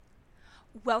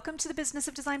Welcome to the Business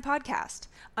of Design podcast.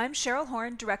 I'm Cheryl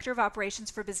Horn, Director of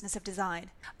Operations for Business of Design.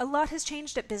 A lot has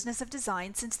changed at Business of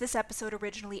Design since this episode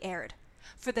originally aired.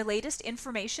 For the latest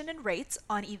information and rates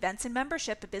on events and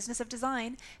membership at Business of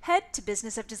Design, head to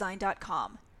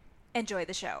businessofdesign.com. Enjoy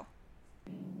the show.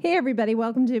 Hey everybody,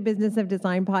 welcome to Business of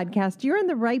Design podcast. You're in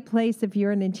the right place if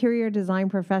you're an interior design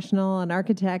professional, an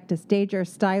architect, a stager,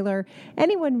 styler,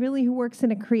 anyone really who works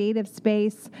in a creative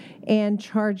space and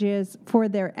charges for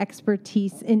their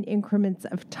expertise in increments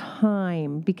of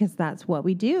time, because that's what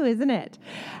we do, isn't it?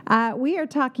 We are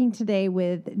talking today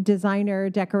with designer,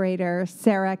 decorator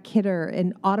Sarah Kidder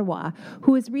in Ottawa,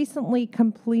 who has recently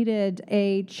completed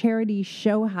a charity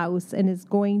show house and is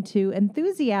going to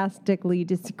enthusiastically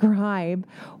describe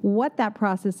what that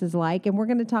process is like, and we're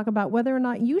going to talk about whether or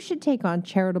not you should take on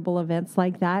charitable events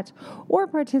like that or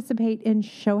participate in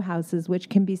show houses, which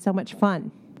can be so much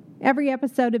fun. Every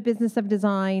episode of Business of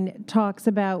Design talks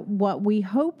about what we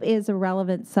hope is a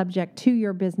relevant subject to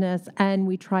your business, and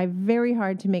we try very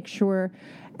hard to make sure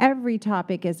every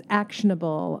topic is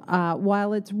actionable.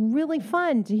 While it's really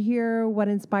fun to hear what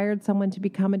inspired someone to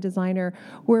become a designer,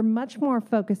 we're much more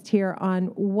focused here on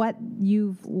what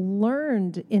you've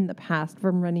learned in the past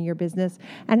from running your business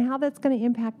and how that's going to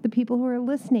impact the people who are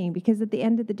listening, because at the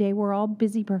end of the day, we're all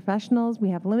busy professionals. We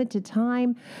have limited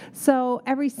time. So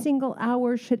every single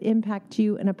hour should impact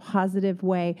you in a positive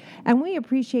way. And we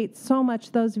appreciate so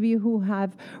much those of you who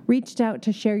have reached out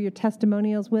to share your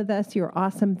testimonials with us. You're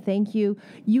awesome. Thank you.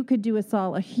 You could do us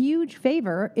all a huge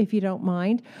favor, if you don't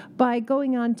mind, by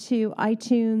going on to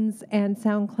iTunes and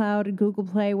SoundCloud and Google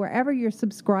Play, wherever you're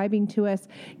subscribing to us.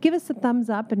 Give us a thumbs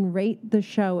up and rate the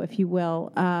show, if you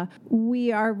will.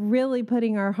 We are really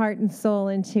putting our heart and soul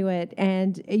into it,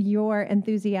 and your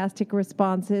enthusiastic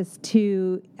responses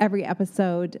to every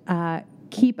episode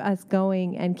keep us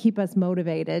going and keep us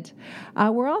motivated.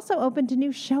 We're also open to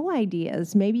new show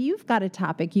ideas. Maybe you've got a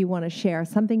topic you want to share,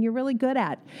 something you're really good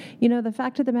at. You know, the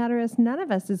fact of the matter is none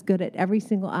of us is good at every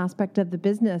single aspect of the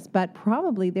business, but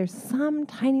probably there's some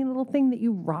tiny little thing that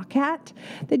you rock at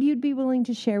that you'd be willing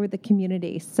to share with the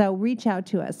community. So reach out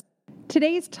to us.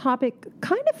 Today's topic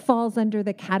kind of falls under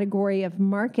the category of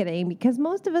marketing, because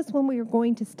most of us, when we are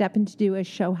going to step into do a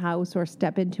show house or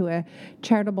step into a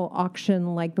charitable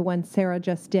auction like the one Sarah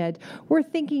just did, we're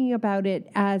thinking about it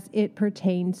as it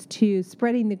pertains to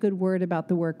spreading the good word about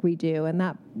the work we do, and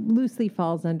that loosely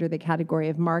falls under the category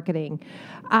of marketing.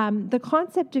 The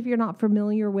concept, if you're not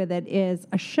familiar with it, is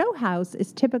a show house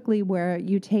is typically where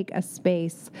you take a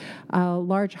space, a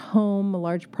large home, a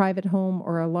large private home,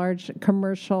 or a large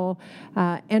commercial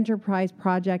enterprise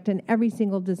project, and every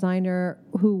single designer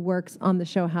who works on the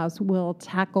show house will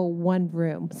tackle one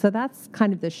room. So that's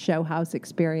kind of the show house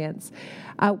experience.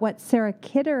 What Sarah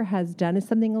Kidder has done is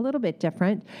something a little bit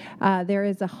different. There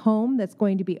is a home that's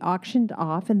going to be auctioned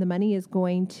off, and the money is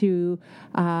going to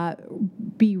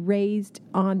be raised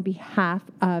on behalf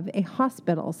of a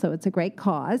hospital. So it's a great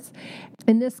cause.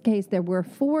 In this case, there were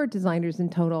 4 designers in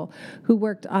total who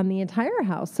worked on the entire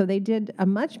house. So they did a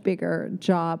much bigger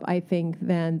job, I think,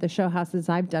 than the show houses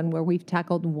I've done where we've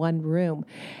tackled one room.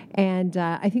 And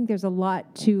I think there's a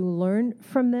lot to learn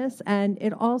from this. And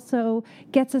it also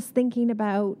gets us thinking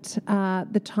about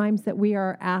the times that we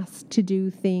are asked to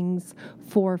do things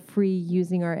for free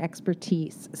using our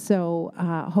expertise. So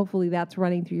hopefully that's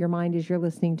running through your mind as you're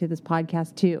listening to this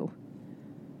podcast too.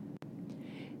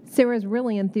 Sarah's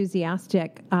really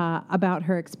enthusiastic about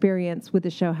her experience with the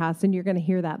show house, and you're going to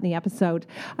hear that in the episode.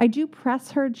 I do press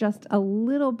her just a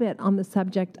little bit on the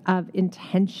subject of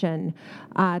intention.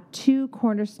 2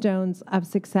 cornerstones of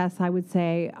success, I would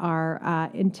say, are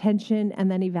intention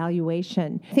and then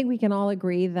evaluation. I think we can all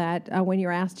agree that when you're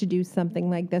asked to do something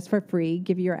like this for free,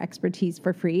 give your expertise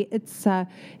for free,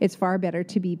 it's far better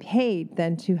to be paid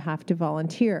than to have to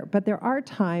volunteer. But there are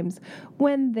times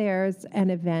when there's an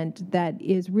event that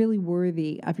is really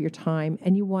worthy of your time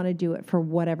and you want to do it for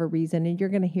whatever reason. And you're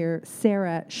going to hear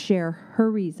Sarah share her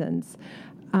reasons.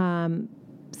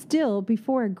 Still,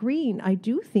 before agreeing, I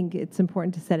do think it's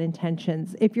important to set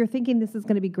intentions. If you're thinking this is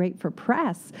going to be great for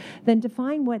press, then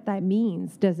define what that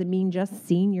means. Does it mean just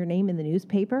seeing your name in the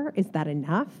newspaper? Is that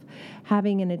enough?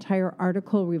 Having an entire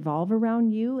article revolve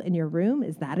around you in your room?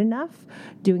 Is that enough?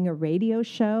 Doing a radio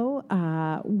show?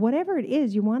 Whatever it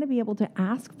is, you want to be able to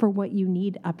ask for what you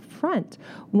need up front.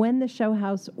 When the show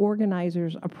house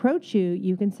organizers approach you,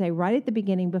 you can say right at the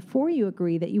beginning, before you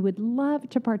agree, that you would love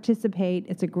to participate.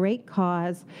 It's a great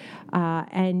cause. house.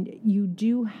 And you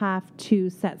do have to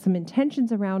set some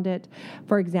intentions around it.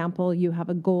 For example, you have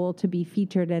a goal to be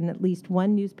featured in at least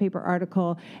one newspaper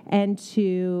article and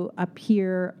to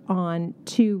appear on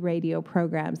 2 radio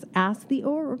programs. Ask the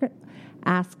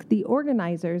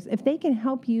organizers if they can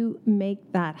help you make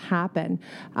that happen.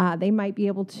 They might be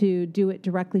able to do it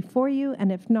directly for you,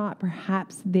 and if not,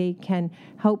 perhaps they can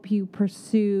help you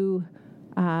pursue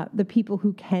the people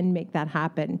who can make that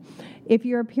happen. If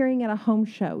you're appearing at a home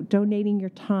show, donating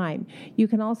your time, you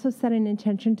can also set an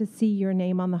intention to see your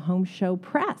name on the home show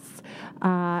press.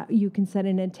 You can set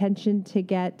an intention to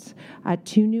get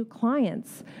 2 new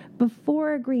clients.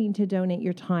 Before agreeing to donate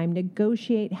your time,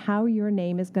 negotiate how your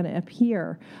name is going to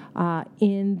appear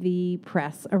in the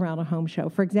press around a home show.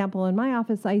 For example, in my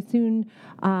office, I soon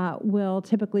will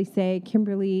typically say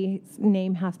Kimberly's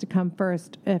name has to come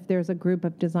first if there's a group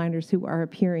of designers who are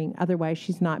appearing. Otherwise,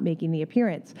 she's not making the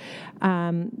appearance.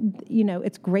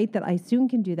 It's great that I soon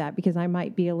can do that because I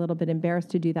might be a little bit embarrassed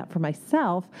to do that for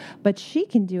myself, but she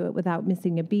can do it without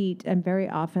missing a beat. And very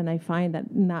often I find that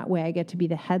in that way I get to be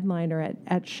the headliner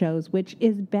at shows, which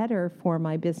is better for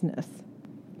my business.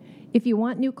 If you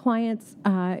want new clients,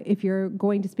 if you're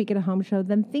going to speak at a home show,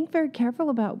 then think very careful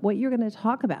about what you're going to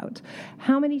talk about.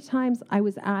 How many times I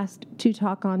was asked to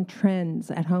talk on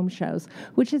trends at home shows,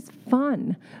 which is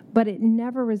fun, but it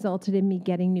never resulted in me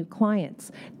getting new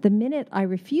clients. The minute I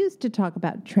refused to talk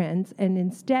about trends and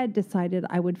instead decided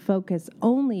I would focus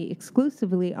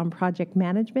exclusively on project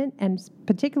management and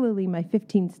particularly my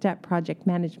 15-step project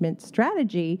management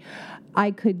strategy,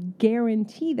 I could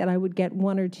guarantee that I would get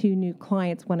 1 or 2 new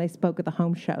clients when I spoke at the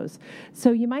home shows.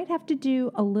 So you might have to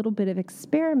do a little bit of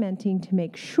experimenting to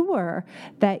make sure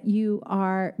that you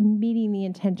are meeting the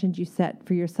intentions you set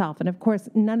for yourself. And of course,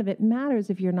 none of it matters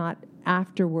if you're not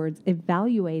afterwards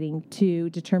evaluating to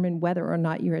determine whether or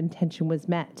not your intention was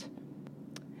met.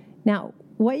 Now,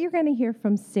 what you're going to hear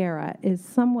from Sarah is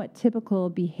somewhat typical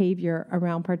behavior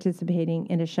around participating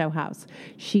in a show house.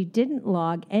 She didn't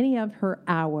log any of her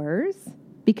hours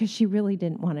because she really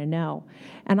didn't want to know.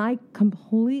 And I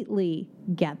completely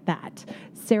get that.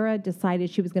 Sarah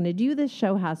decided she was going to do this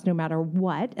show house no matter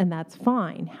what, and that's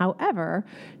fine. However,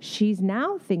 she's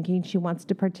now thinking she wants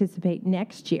to participate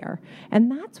next year.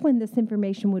 And that's when this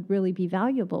information would really be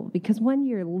valuable, because 1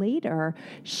 year later,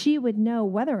 she would know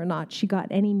whether or not she got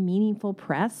any meaningful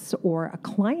press or a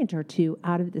client or 2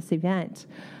 out of this event.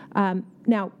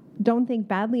 Now, don't think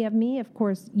badly of me. Of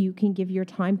course, you can give your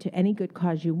time to any good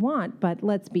cause you want, but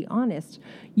let's be honest.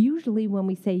 Usually when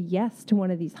we say yes to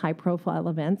one of these high-profile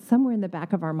events, somewhere in the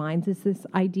back of our minds is this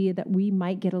idea that we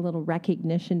might get a little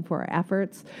recognition for our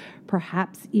efforts,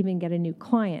 perhaps even get a new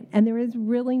client. And there is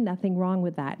really nothing wrong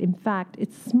with that. In fact,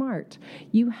 it's smart.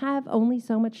 You have only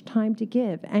so much time to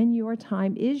give, and your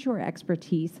time is your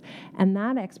expertise, and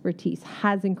that expertise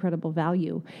has incredible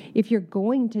value. If you're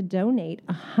going to donate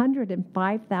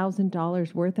 $105,000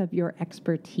 worth of your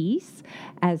expertise,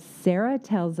 as Sarah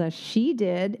tells us she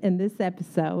did in this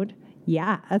episode,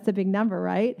 yeah, that's a big number,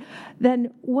 right?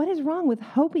 Then what is wrong with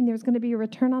hoping there's going to be a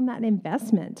return on that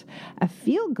investment? A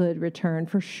feel-good return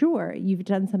for sure. You've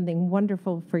done something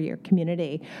wonderful for your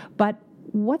community, but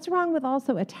what's wrong with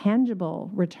also a tangible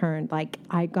return? Like,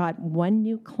 I got 1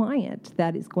 new client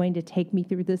that is going to take me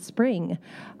through the spring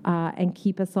and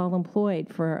keep us all employed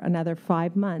for another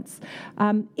 5 months.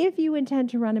 If you intend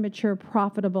to run a mature,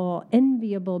 profitable,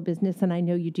 enviable business, and I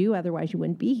know you do, otherwise you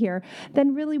wouldn't be here,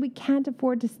 then really we can't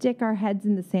afford to stick our heads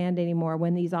in the sand anymore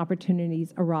when these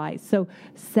opportunities arise. So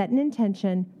set an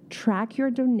intention, track your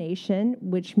donation,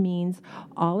 which means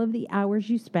all of the hours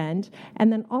you spend,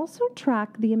 and then also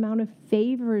track the amount of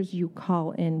favors you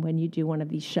call in when you do one of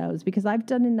these shows, because I've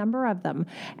done a number of them,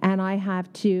 and I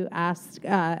have to ask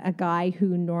a guy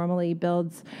who normally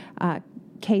builds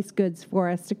case goods for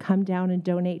us to come down and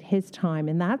donate his time,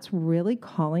 and that's really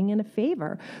calling in a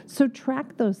favor. So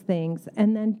track those things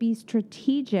and then be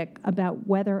strategic about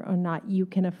whether or not you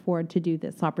can afford to do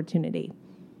this opportunity.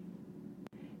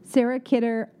 Sarah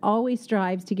Kidder always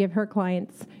strives to give her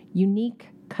clients unique,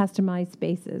 customized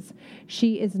spaces.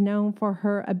 She is known for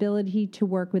her ability to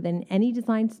work within any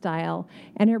design style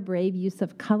and her brave use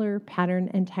of color, pattern,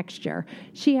 and texture.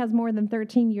 She has more than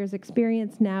 13 years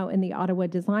experience now in the Ottawa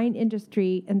design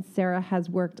industry, and Sarah has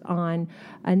worked on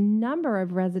a number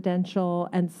of residential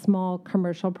and small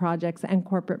commercial projects and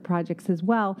corporate projects as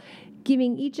well,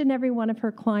 giving each and every one of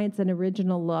her clients an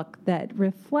original look that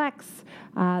reflects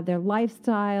their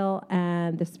lifestyle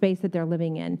and the space that they're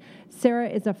living in. Sarah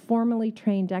is a formally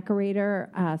trained decorator,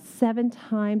 7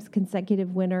 times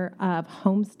consecutive winner of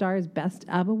HomeStar's Best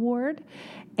of Award,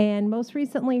 and most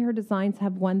recently her designs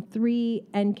have won 3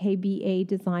 NKBA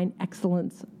Design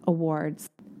Excellence Awards.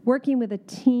 Working with a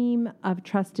team of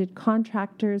trusted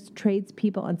contractors,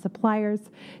 tradespeople, and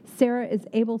suppliers, Sarah is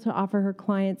able to offer her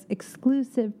clients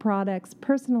exclusive products,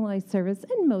 personalized service,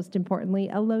 and most importantly,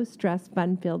 a low-stress,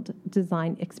 fun-filled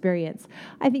design experience.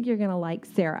 I think you're going to like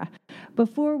Sarah.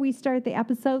 Before we start the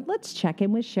episode, let's check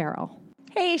in with Cheryl.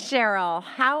 Hey, Cheryl.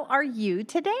 How are you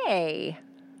today?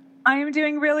 I am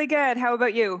doing really good. How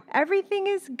about you? Everything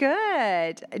is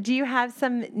good. Do you have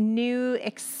some new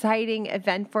exciting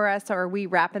event for us, or are we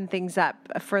wrapping things up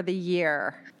for the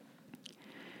year?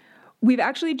 We've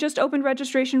actually just opened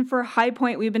registration for High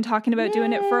Point. We've been talking about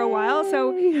doing it for a while,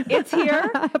 so it's here.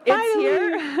 It's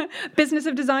here. Business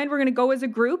of Design, we're going to go as a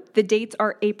group. The dates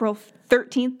are April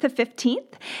 13th to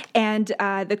 15th, and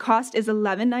the cost is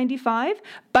 $11.95.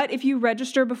 But if you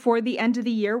register before the end of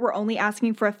the year, we're only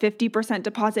asking for a 50%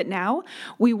 deposit now.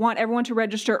 We want everyone to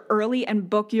register early and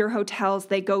book your hotels.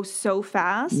 They go so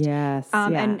fast. Yes.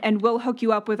 And we'll hook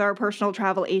you up with our personal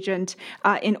travel agent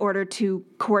in order to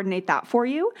coordinate that for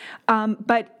you.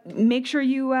 But make sure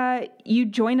you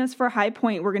join us for High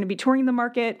Point. We're going to be touring the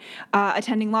market,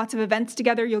 attending lots of events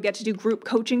together. You'll get to do group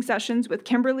coaching sessions with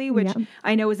Kimberly, which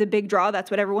I know is a big draw.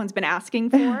 That's what everyone's been asking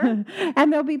for.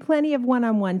 And there'll be plenty of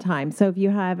one-on-one time. So if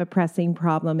you have a pressing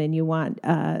problem and you want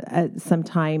some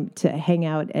time to hang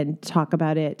out and talk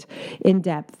about it in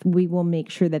depth, we will make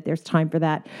sure that there's time for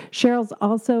that. Cheryl's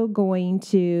also going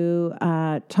to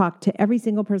talk to every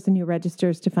single person who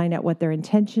registers to find out what their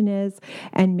intention is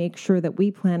and make sure that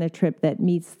we plan a trip that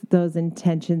meets those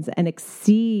intentions and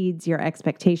exceeds your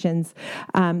expectations.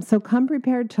 So come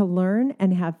prepared to learn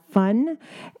and have fun,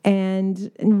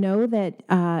 and know that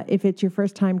if it's your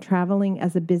first time traveling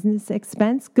as a business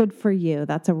expense, good for you.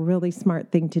 That's a really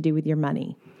smart thing to do with your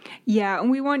money. Yeah,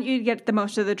 and we want you to get the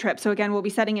most of the trip. So again, we'll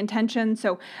be setting intentions.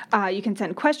 So you can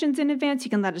send questions in advance. You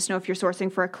can let us know if you're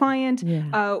sourcing for a client.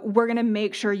 Yeah. We're going to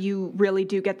make sure you really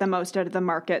do get the most out of the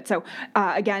market. So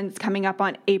again, it's coming up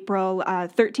on April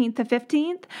 13th to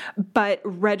 15th, but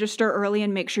register early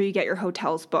and make sure you get your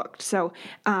hotels booked. So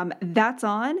that's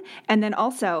on. And then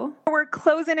also, we're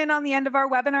closing in on the end of our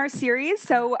webinar series.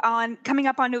 So coming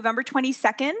up on November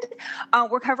 22nd,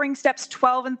 we're covering steps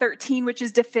 12 and 13, which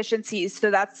is deficiencies. So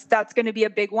that's going to be a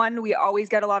big one. We always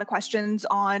get a lot of questions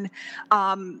on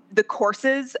the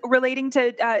courses relating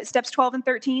to steps 12 and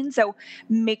 13. So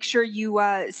make sure you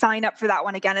sign up for that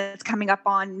one. Again, it's coming up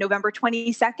on November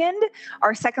 22nd,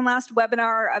 our second last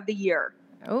webinar of the year.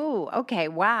 Oh, okay.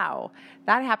 Wow.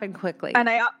 That happened quickly. And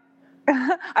I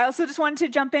also just wanted to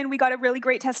jump in. We got a really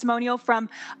great testimonial from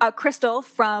Crystal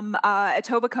from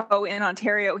Etobicoke in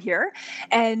Ontario here.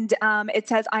 And it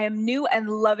says, I am new and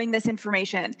loving this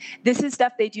information. This is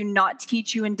stuff they do not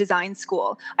teach you in design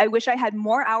school. I wish I had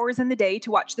more hours in the day to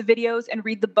watch the videos and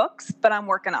read the books, but I'm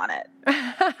working on it.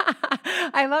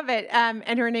 I love it.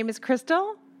 And her name is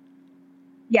Crystal?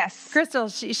 Yes. Crystal,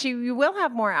 you will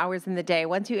have more hours in the day.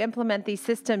 Once you implement these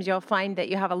systems, you'll find that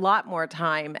you have a lot more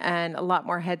time and a lot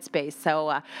more headspace.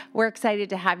 So we're excited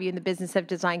to have you in the Business of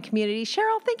Design community.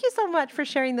 Cheryl, thank you so much for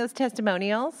sharing those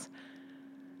testimonials.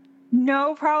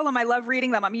 No problem. I love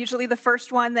reading them. I'm usually the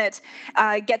first one that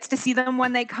gets to see them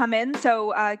when they come in.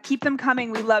 So keep them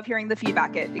coming. We love hearing the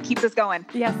feedback. It keeps us going.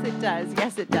 Yes, it does.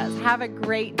 Yes, it does. Have a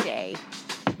great day.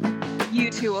 You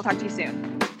too. We'll talk to you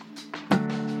soon.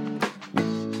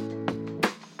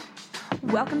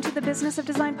 Welcome to the Business of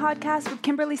Design podcast with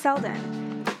Kimberly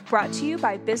Selden. Brought to you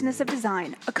by Business of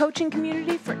Design, a coaching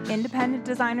community for independent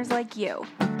designers like you.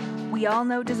 We all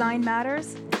know design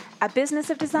matters. At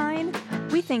Business of Design,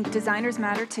 we think designers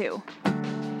matter too.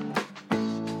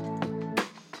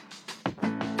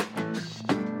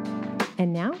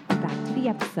 And now, back to the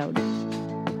episode.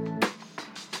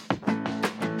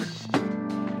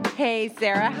 Hey,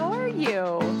 Sarah, how are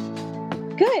you?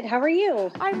 Good. How are you?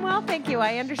 I'm well, thank you.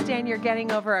 I understand you're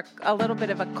getting over a little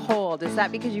bit of a cold. Is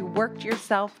that because you worked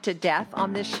yourself to death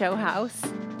on this show house?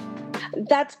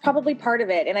 That's probably part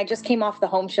of it. And I just came off the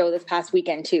home show this past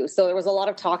weekend too. So there was a lot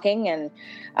of talking and,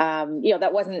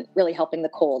 that wasn't really helping the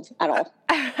cold at all.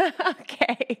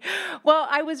 Okay. Well,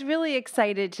 I was really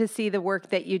excited to see the work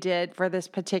that you did for this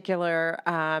particular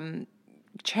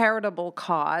charitable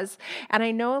cause. And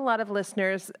I know a lot of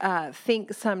listeners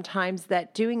think sometimes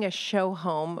that doing a show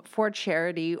home for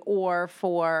charity or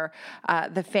for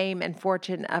the fame and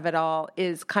fortune of it all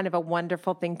is kind of a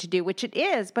wonderful thing to do, which it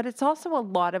is, but it's also a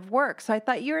lot of work. So I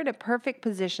thought you're in a perfect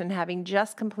position, having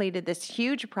just completed this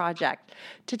huge project,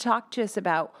 to talk to us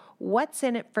about what's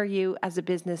in it for you as a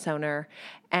business owner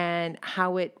and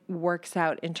how it works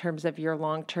out in terms of your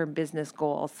long-term business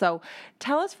goals. So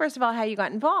tell us, first of all, how you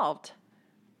got involved.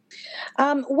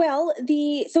 So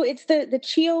it's the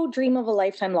CHEO Dream of a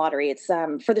Lifetime Lottery. It's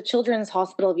for the Children's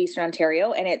Hospital of Eastern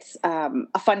Ontario, and it's a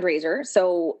fundraiser.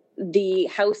 So the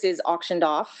house is auctioned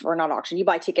off, or not auctioned. You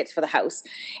buy tickets for the house,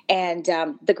 and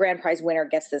the grand prize winner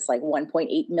gets this like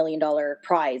 $1.8 million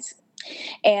prize.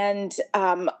 And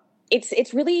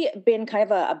it's really been kind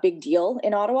of a big deal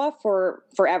in Ottawa for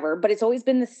forever, but it's always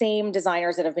been the same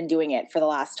designers that have been doing it for the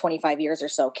last 25 years or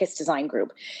so, KISS Design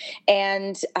Group.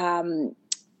 And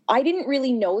I didn't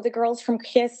really know the girls from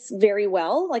KISS very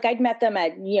well. Like, I'd met them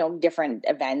at, different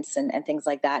events and things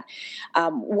like that.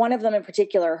 One of them in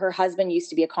particular, her husband used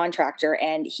to be a contractor,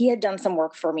 and he had done some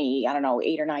work for me,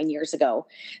 8 or 9 years ago.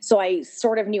 So I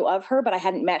sort of knew of her, but I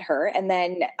hadn't met her. And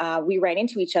then we ran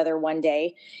into each other one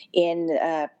day in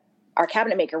our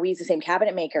cabinet maker. We use the same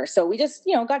cabinet maker. So we just,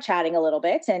 got chatting a little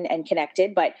bit and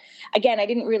connected. But again, I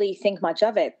didn't really think much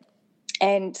of it.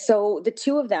 And so the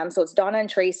two of them, so it's Donna and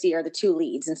Tracy, are the two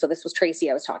leads. And so this was Tracy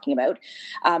I was talking about.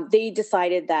 They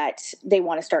decided that they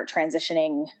want to start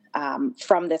transitioning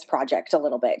from this project a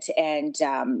little bit. And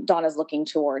Donna's looking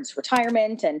towards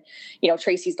retirement. And,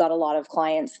 Tracy's got a lot of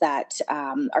clients that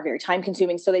are very time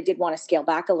consuming. So they did want to scale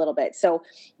back a little bit. So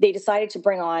they decided to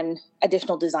bring on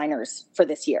additional designers for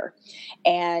this year.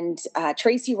 And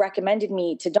Tracy recommended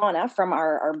me to Donna from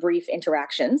our brief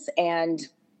interactions. And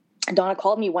Donna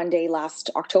called me one day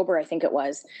last October, I think it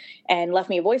was, and left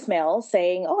me a voicemail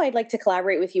saying, I'd like to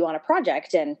collaborate with you on a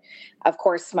project. And of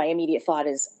course, my immediate thought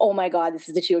is, oh my God, this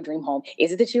is the CHEO Dream Home.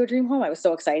 Is it the CHEO Dream Home? I was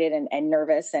so excited and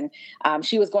nervous. And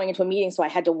she was going into a meeting, so I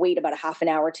had to wait about a half an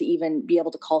hour to even be able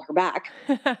to call her back.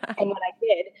 And when I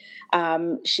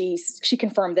did, she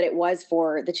confirmed that it was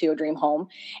for the CHEO Dream Home.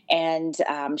 And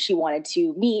she wanted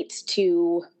to meet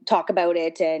to talk about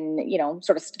it and,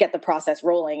 sort of get the process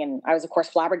rolling. And I was, of course,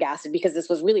 flabbergasted because this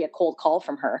was really a cold call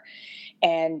from her.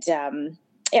 And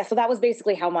so that was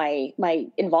basically how my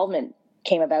involvement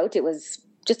came about. It was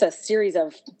just a series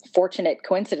of fortunate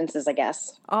coincidences, I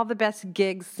guess. All the best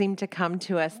gigs seem to come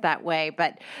to us that way.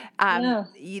 But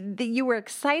you were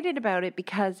excited about it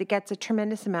because it gets a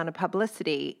tremendous amount of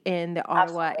publicity in the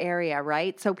Ottawa area,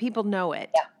 right? So people know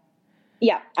it.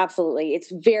 Yeah, absolutely.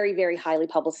 It's very, very highly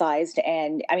publicized.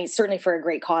 And I mean, certainly for a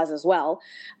great cause as well.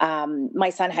 My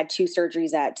son had 2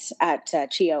 surgeries at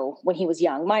CHEO when he was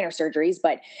young, minor surgeries,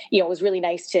 but, it was really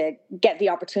nice to get the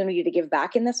opportunity to give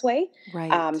back in this way.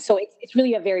 Right. So it's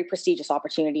really a very prestigious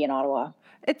opportunity in Ottawa.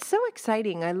 It's so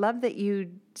exciting. I love that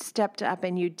you stepped up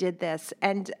and you did this.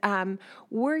 And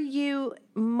were you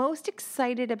most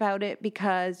excited about it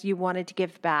because you wanted to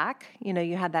give back?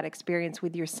 You had that experience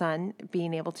with your son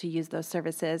being able to use those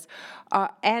services.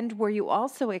 And were you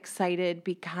also excited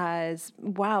because,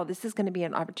 wow, this is going to be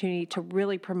an opportunity to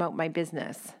really promote my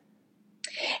business?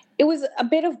 It was a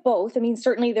bit of both. I mean,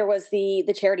 certainly there was the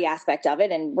charity aspect of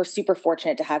it, and we're super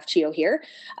fortunate to have CHEO here.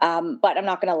 But I'm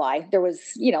not going to lie, there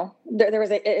was,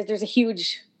 there's a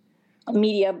huge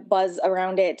media buzz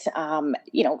around it.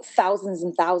 Thousands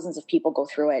and thousands of people go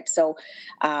through it. So,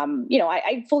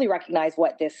 I fully recognize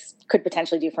what this could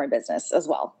potentially do for my business as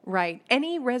well. Right.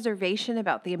 Any reservation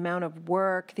about the amount of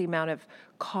work, the amount of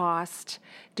cost?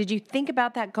 Did you think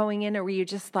about that going in, or were you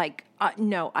just like,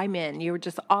 no, I'm in? You were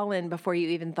just all in before you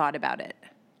even thought about it?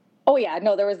 Oh yeah,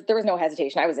 no, there was no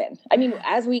hesitation. I was in. I mean,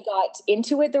 as we got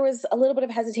into it, there was a little bit of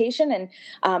hesitation,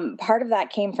 and part of that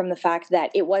came from the fact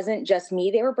that it wasn't just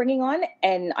me they were bringing on,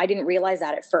 and I didn't realize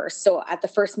that at first. So at the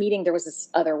first meeting, there was this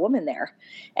other woman there,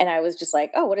 and I was just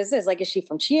like, oh, what is this? Like, is she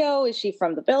from CHEO? Is she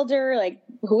from the builder? Like,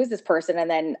 who is this person? And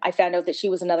then I found out that she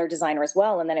was another designer as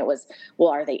well. And then it was, well,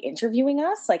 are they interviewing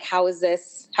us? Like, how is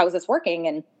this working?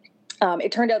 And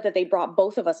it turned out that they brought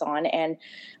both of us on, and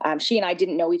she and I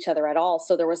didn't know each other at all.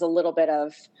 So there was a little bit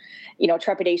of,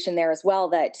 trepidation there as well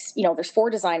that, there's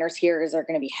 4 designers here. Is there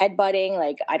going to be headbutting?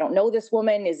 Like, I don't know this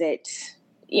woman. Is it,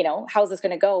 how's this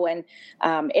going to go? And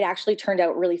it actually turned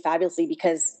out really fabulously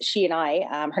because she and I,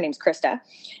 her name's Krista,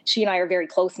 she and I are very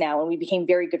close now, and we became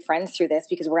very good friends through this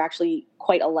because we're actually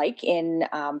quite alike in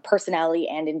personality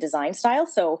and in design style.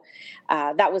 So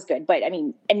that was good. But I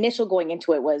mean, initial going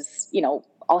into it was,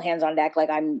 all hands on deck. Like,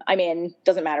 I'm in,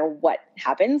 doesn't matter what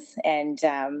happens. And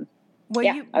I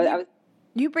was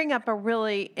You bring up a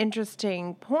really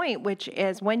interesting point, which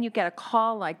is when you get a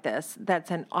call like this, that's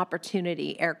an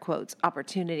opportunity, air quotes,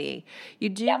 opportunity. You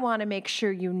do want to make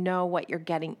sure you know what you're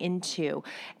getting into.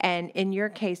 And in your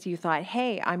case, you thought,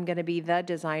 hey, I'm going to be the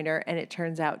designer. And it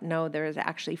turns out, no, there's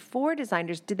actually 4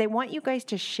 designers. Did they want you guys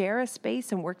to share a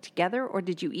space and work together, or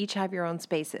did you each have your own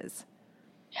spaces?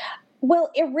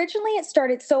 Well, originally it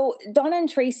started, so Donna and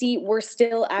Tracy were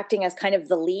still acting as kind of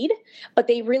the lead, but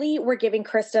they really were giving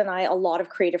Krista and I a lot of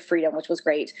creative freedom, which was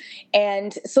great.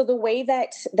 And so the way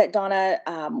that Donna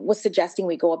was suggesting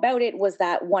we go about it was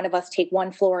that one of us take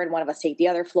one floor and one of us take the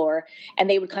other floor, and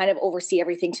they would kind of oversee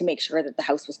everything to make sure that the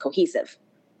house was cohesive.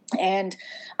 And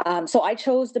so I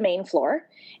chose the main floor,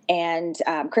 and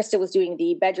Krista was doing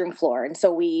the bedroom floor. And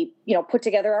so we, put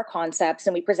together our concepts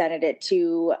and we presented it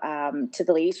to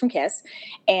the ladies from KISS.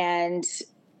 And,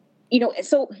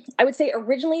 so I would say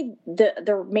originally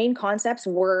the main concepts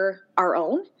were our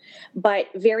own, but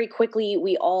very quickly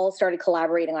we all started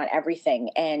collaborating on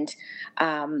everything. And,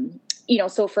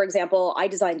 so for example, I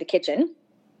designed the kitchen,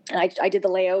 and I did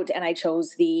the layout, and I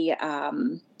chose the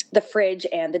fridge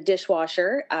and the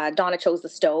dishwasher. Donna chose the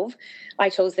stove. I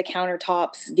chose the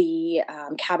countertops, the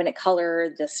cabinet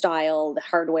color, the style, the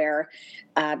hardware.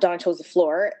 Donna chose the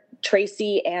floor.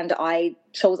 Tracy and I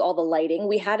chose all the lighting.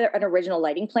 We had an original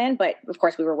lighting plan, but of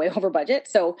course we were way over budget.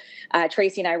 So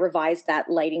Tracy and I revised that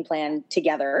lighting plan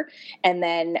together. And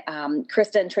then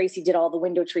Krista and Tracy did all the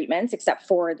window treatments except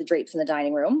for the drapes in the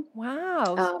dining room.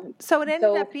 Wow. So it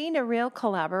ended up being a real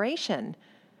collaboration.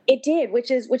 It did,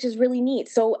 which is really neat.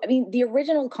 So, I mean, the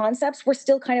original concepts were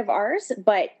still kind of ours,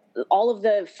 but all of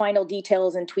the final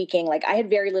details and tweaking, like I had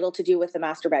very little to do with the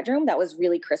master bedroom. That was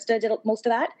really Krista did most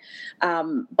of that.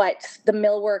 But the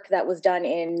millwork that was done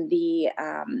in the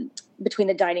between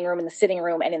the dining room and the sitting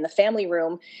room and in the family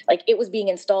room, like it was being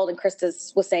installed, and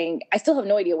Krista was saying, I still have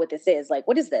no idea what this is. Like,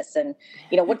 what is this? And,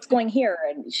 what's going here?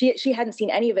 And she hadn't seen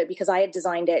any of it because I had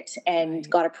designed it and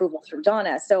got approval through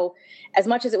Donna. So as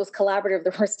much as it was collaborative,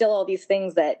 there were still all these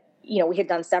things that, we had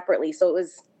done separately. So it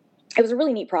was a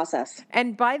really neat process.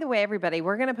 And by the way, everybody,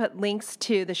 we're going to put links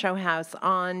to the show house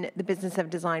on the Business of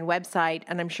Design website,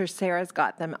 and I'm sure Sarah's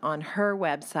got them on her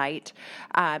website.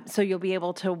 So you'll be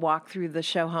able to walk through the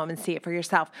show home and see it for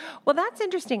yourself. Well, that's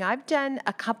interesting. I've done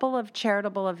a couple of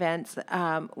charitable events.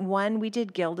 One, we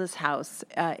did Gilda's House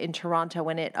in Toronto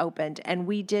when it opened, and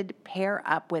we did pair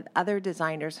up with other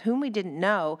designers whom we didn't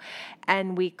know,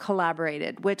 and we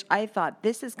collaborated, which I thought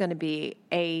this is going to be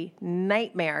a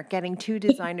nightmare, getting 2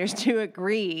 designers to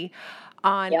agree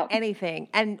on anything.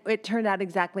 And it turned out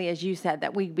exactly as you said,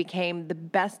 that we became the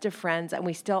best of friends, and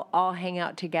we still all hang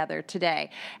out together today.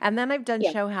 And then I've done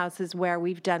show houses where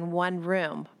we've done one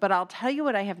room, but I'll tell you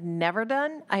what I have never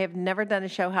done. I have never done a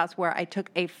show house where I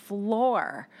took a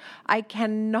floor. I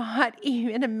cannot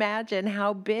even imagine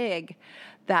how big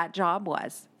that job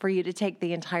was for you to take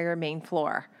the entire main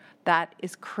floor. That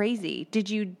is crazy. Did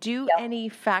you do any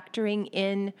factoring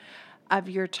in of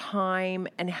your time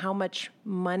and how much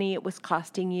money it was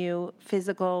costing you,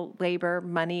 physical, labor,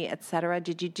 money, etc.?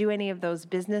 Did you do any of those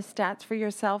business stats for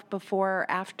yourself before or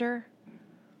after?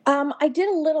 I did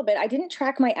a little bit. I didn't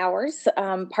track my hours,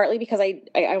 partly because I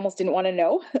almost didn't want to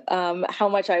know how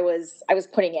much I was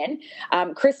putting in.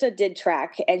 Krista did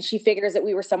track, and she figures that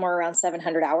we were somewhere around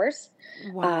 700 hours,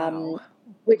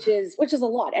 which is a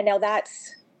lot. And now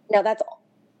that's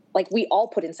like we all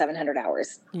put in 700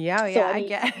 hours. Yeah, so, I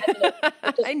get.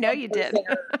 I know you did.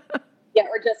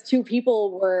 Or just 2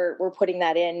 people were putting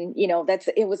that in.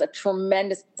 It was a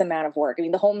tremendous amount of work. I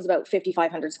mean, the home's about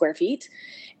 5,500 square feet,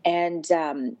 and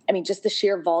just the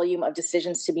sheer volume of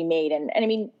decisions to be made. And I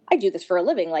mean, I do this for a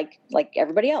living, like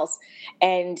everybody else,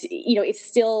 and it's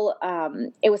still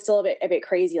it was still a bit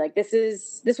crazy. Like this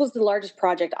was the largest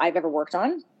project I've ever worked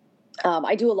on.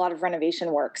 I do a lot of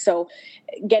renovation work. So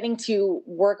getting to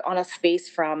work on a space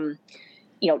from,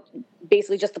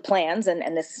 basically just the plans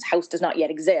and this house does not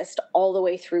yet exist, all the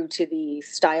way through to the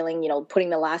styling, putting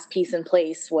the last piece in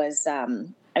place was,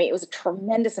 it was a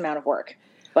tremendous amount of work,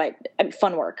 but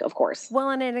fun work, of course. Well,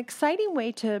 and an exciting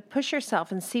way to push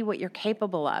yourself and see what you're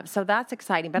capable of. So that's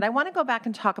exciting. But I want to go back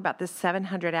and talk about this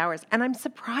 700 hours. And I'm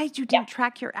surprised you didn't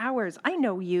track your hours. I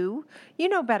know you. You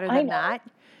know better than that.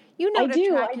 You know to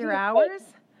track your hours.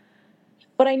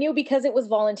 But I knew because it was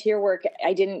volunteer work,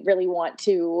 I didn't want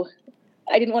to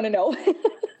know.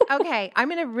 Okay, I'm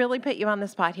going to really put you on the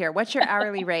spot here. What's your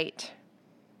hourly rate?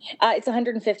 It's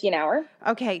 $150 an hour.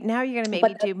 Okay, now you're going to make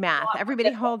me do math.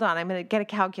 Everybody hold on. I'm going to get a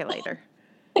calculator.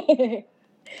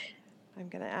 I'm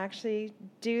going to actually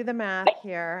do the math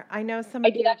here. I know some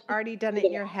of you have already done it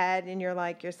in your head and you're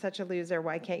like, you're such a loser.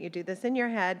 Why can't you do this in your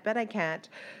head? But I can't.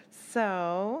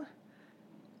 So,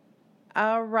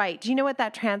 all right. Do you know what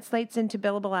that translates into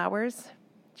billable hours?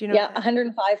 Do you know? Yeah,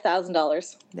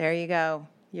 $105,000. There you go.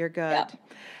 You're good. Yeah.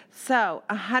 So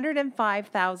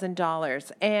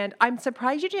 $105,000. And I'm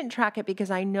surprised you didn't track it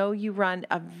because I know you run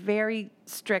a very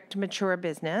strict, mature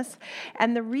business.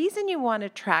 And the reason you want to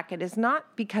track it is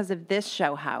not because of this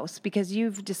show house, because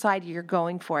you've decided you're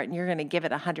going for it and you're going to give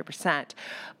it 100%.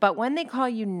 But when they call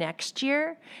you next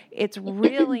year, it's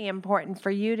really important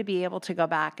for you to be able to go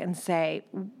back and say,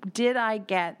 did I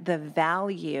get the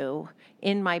value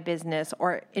in my business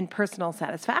or in personal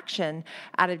satisfaction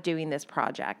out of doing this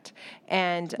project?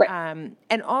 And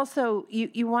and also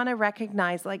you want to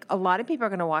recognize, like, a lot of people are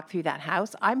going to walk through that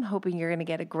house. I'm hoping you're going to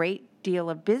get a great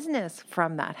deal of business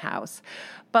from that house.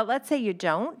 But let's say you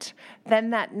don't,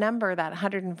 then that number, that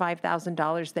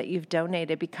 $105,000 that you've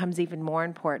donated, becomes even more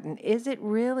important. Is it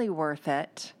really worth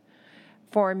it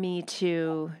for me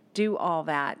to do all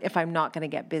that if I'm not going to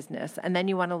get business? And then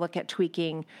you want to look at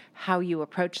tweaking how you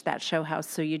approach that show house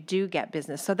so you do get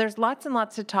business. So there's lots and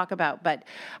lots to talk about, but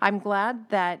I'm glad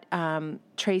that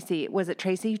Tracy, was it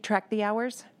Tracy who tracked the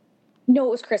hours? No,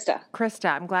 it was Krista.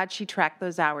 Krista, I'm glad she tracked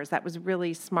those hours. That was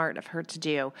really smart of her to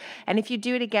do. And if you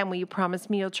do it again, will you promise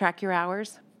me you'll track your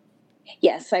hours?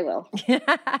 Yes, I will.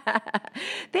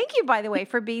 Thank you, by the way,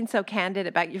 for being so candid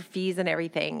about your fees and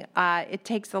everything. It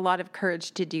takes a lot of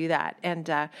courage to do that.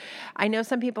 And I know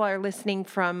some people are listening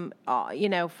from,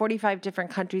 45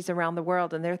 different countries around the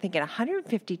world, and they're thinking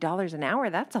 $150 an hour,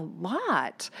 that's a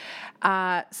lot.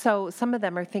 So some of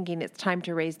them are thinking it's time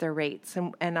to raise their rates.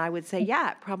 And I would say,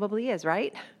 yeah, it probably is,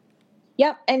 right?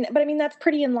 Yep. But I mean, that's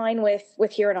pretty in line with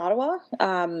here in Ottawa.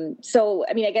 So,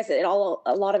 I mean, I guess a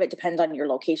lot of it depends on your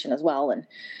location as well. And,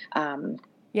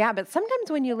 yeah, but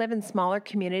sometimes when you live in smaller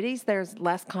communities, there's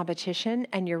less competition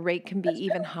and your rate can be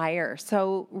even higher.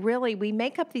 So really, we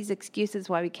make up these excuses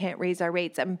why we can't raise our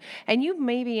rates. And you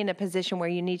may be in a position where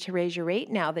you need to raise your rate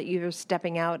now that you're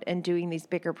stepping out and doing these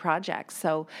bigger projects.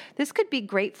 So this could be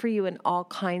great for you in all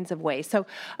kinds of ways. So,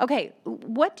 okay,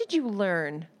 what did you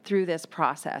learn through this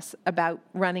process about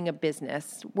running a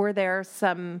business? Were there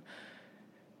some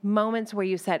moments where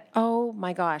you said, oh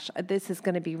my gosh, this is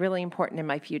going to be really important in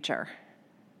my future?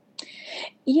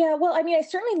 Yeah, well, I mean, I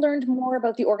certainly learned more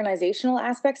about the organizational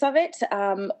aspects of it.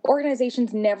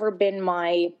 Organization's never been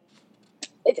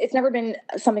it's never been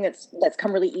something that's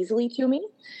come really easily to me.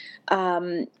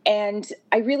 And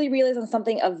I really realized on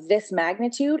something of this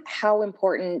magnitude, how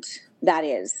important that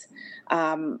is.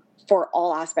 For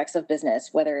all aspects of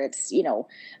business, whether it's,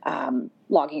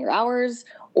 logging your hours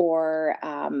or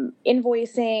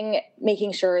invoicing,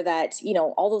 making sure that,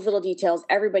 all those little details,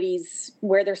 everybody's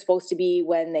where they're supposed to be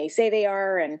when they say they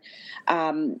are.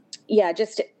 And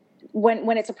just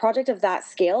when it's a project of that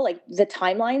scale, like, the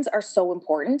timelines are so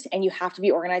important and you have to be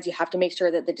organized. You have to make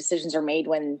sure that the decisions are made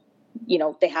when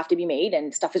they have to be made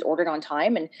and stuff is ordered on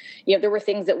time. And, there were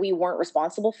things that we weren't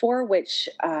responsible for, which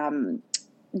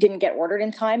didn't get ordered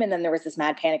in time. And then there was this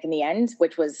mad panic in the end,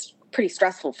 which was pretty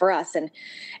stressful for us. And,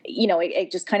 it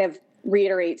just kind of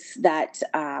reiterates that,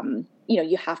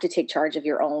 you have to take charge of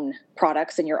your own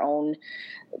products and your own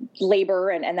labor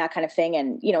and that kind of thing.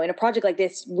 And, in a project like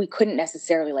this, we couldn't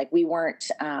necessarily, we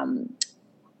weren't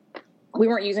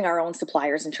using our own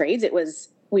suppliers and trades.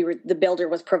 The builder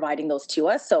was providing those to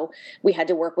us. So we had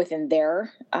to work within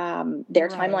their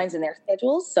timelines and their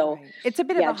schedules. So it's a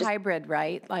bit of a hybrid,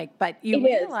 right? But you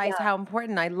realize how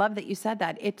important, I love that you said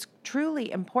that. It's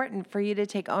truly important for you to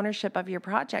take ownership of your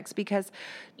projects, because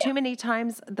too many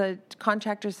times the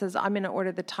contractor says, I'm going to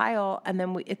order the tile, and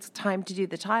then it's time to do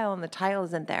the tile and the tile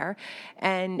isn't there.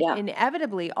 And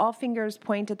inevitably all fingers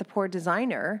point at the poor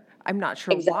designer. I'm not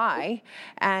sure why.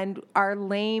 And our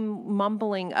lame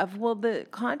mumbling of, well, the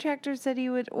contractor said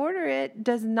he would order it,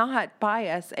 does not buy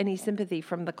us any sympathy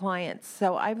from the clients.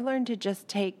 So I've learned to just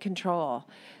take control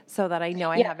so that I know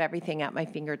I have everything at my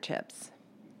fingertips.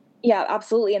 Yeah,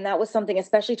 absolutely. And that was something,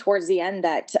 especially towards the end,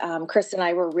 that Chris and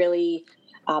I were really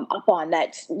up on,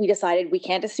 that we decided we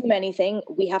can't assume anything.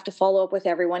 We have to follow up with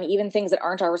everyone, even things that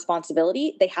aren't our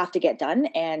responsibility. They have to get done.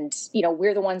 And,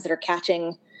 we're the ones that are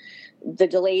catching the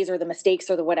delays or the mistakes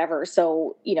or the whatever.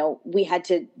 So, we had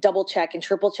to double check and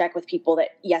triple check with people that,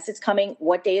 yes, it's coming.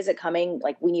 What day is it coming?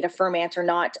 We need a firm answer,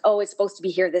 not, oh, it's supposed to be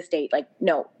here this date.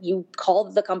 No, you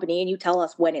call the company and you tell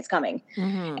us when it's coming.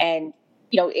 Mm-hmm. And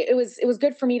it was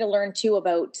good for me to learn too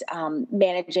about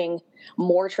managing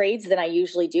more trades than I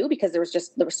usually do, because there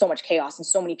was so much chaos and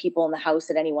so many people in the house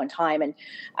at any one time. And,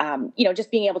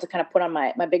 just being able to kind of put on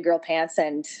my big girl pants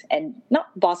and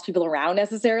not boss people around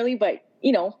necessarily, but,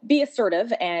 be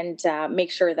assertive and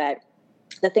make sure that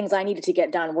the things I needed to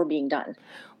get done were being done.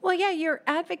 Well, yeah, you're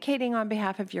advocating on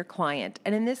behalf of your client.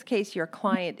 And in this case, your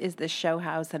client is the show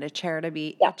house and a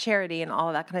charity and all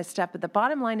of that kind of stuff. But the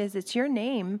bottom line is it's your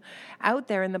name out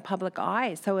there in the public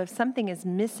eye. So if something is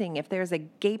missing, if there's a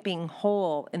gaping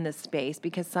hole in the space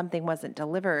because something wasn't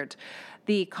delivered,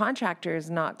 the contractor is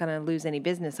not going to lose any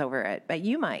business over it, but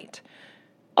you might.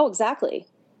 Oh, exactly.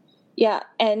 Yeah.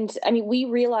 And I mean, we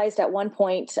realized at one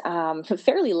point,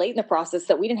 fairly late in the process,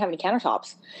 that we didn't have any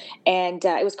countertops. And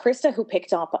it was Krista who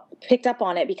picked up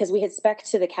on it, because we had spec'd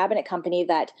to the cabinet company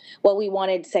that, we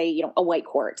wanted, say, a white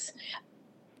quartz,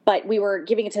 but we were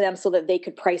giving it to them so that they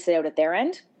could price it out at their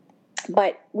end.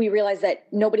 But we realized that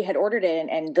nobody had ordered it,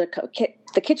 and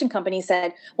the kitchen company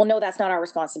said, well, no, that's not our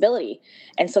responsibility.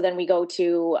 And so then we go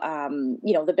to,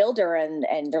 the builder,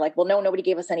 and they're like, well, no, nobody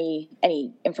gave us any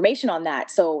information on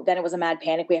that. So then it was a mad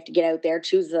panic. We have to get out there,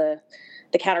 choose the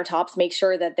countertops, make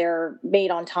sure that they're made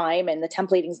on time and the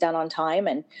templating's done on time.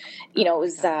 And, it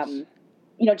was,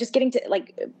 just getting to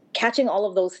catching all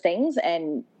of those things.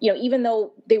 And, even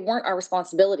though they weren't our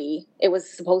responsibility, it was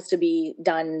supposed to be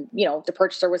done, the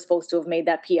purchaser was supposed to have made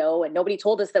that PO, and nobody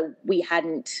told us that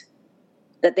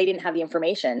that they didn't have the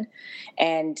information.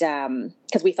 And,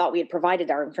 cause we thought we had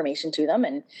provided our information to them.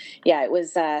 And yeah, it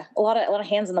was a lot of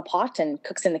hands in the pot and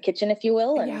cooks in the kitchen, if you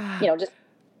will. And, just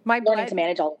learning to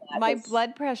manage all of that. My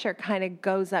blood pressure kind of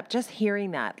goes up just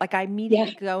hearing that. I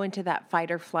immediately go into that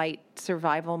fight or flight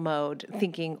survival mode,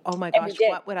 thinking, oh my gosh,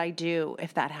 what would I do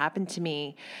if that happened to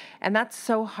me? And that's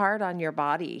so hard on your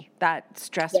body. That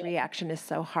stress reaction is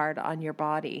so hard on your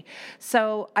body.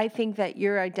 So I think that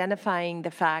you're identifying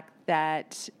the fact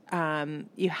that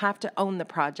you have to own the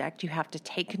project, you have to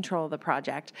take control of the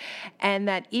project, and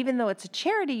that even though it's a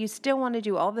charity, you still want to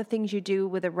do all the things you do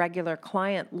with a regular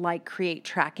client, like create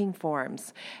tracking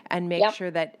forms and make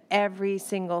sure that every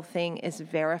single thing is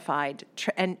verified.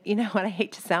 And you know what, I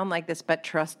hate to sound like this, but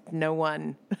trust no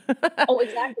one. Oh,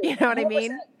 exactly. You know what 100%. I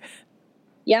mean?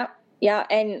 Yeah. Yeah.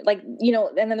 And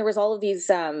and then there was all of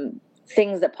these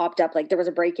things that popped up. There was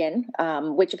a break-in,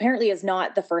 which apparently is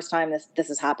not the first time this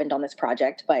has happened on this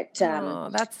project, but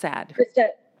that's sad.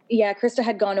 Krista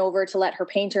had gone over to let her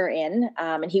painter in,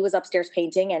 and he was upstairs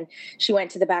painting, and she went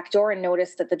to the back door and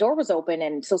noticed that the door was open.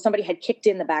 And so somebody had kicked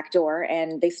in the back door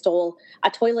and they stole a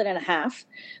toilet and a half.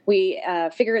 We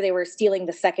figure they were stealing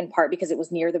the second part because it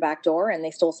was near the back door, and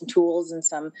they stole some tools and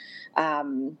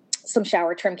some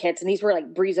shower trim kits, and these were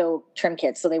Brizo trim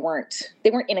kits, so they weren't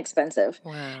inexpensive.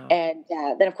 Wow. And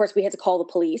then of course we had to call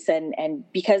the police, and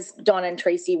because Donna and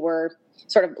Tracy were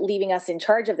sort of leaving us in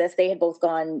charge of this, they had both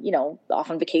gone, off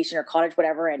on vacation or cottage,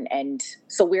 whatever, and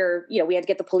so we had to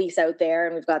get the police out there,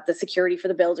 and we've got the security for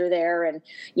the builder there, and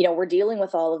we're dealing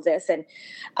with all of this, and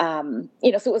so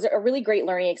it was a really great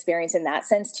learning experience in that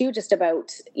sense too, just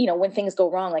about when things go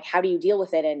wrong, how do you deal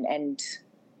with it, and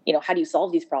how do you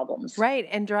solve these problems? Right.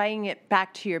 And drawing it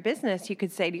back to your business, you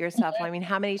could say to yourself, I mean,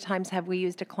 how many times have we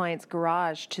used a client's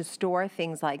garage to store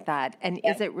things like that? And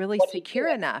is it really secure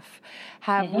enough?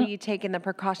 Have we taken the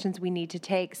precautions we need to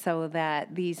take so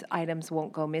that these items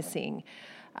won't go missing?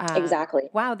 Exactly.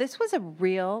 Wow. This was a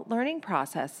real learning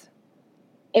process.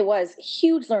 It was a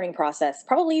huge learning process.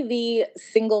 Probably the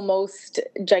single most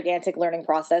gigantic learning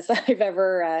process I've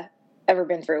ever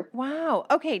been through. Wow.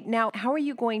 Okay. Now, how are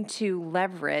you going to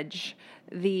leverage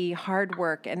the hard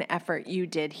work and effort you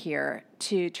did here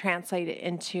to translate it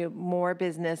into more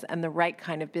business and the right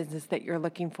kind of business that you're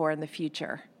looking for in the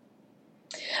future?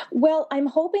 Well, I'm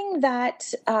hoping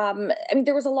that,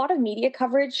 there was a lot of media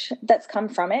coverage that's come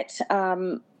from it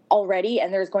already,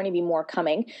 and there's going to be more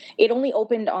coming. It only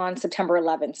opened on September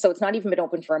 11th, so it's not even been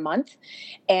open for a month.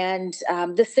 And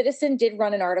the Citizen did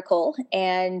run an article,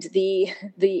 and the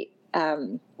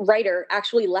writer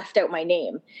actually left out my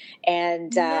name,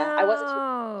 and I wasn't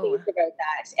too pleased about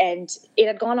that. And it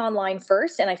had gone online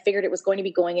first, and I figured it was going to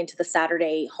be going into the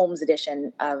Saturday Homes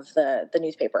edition of the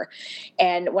newspaper.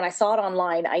 And when I saw it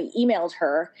online, I emailed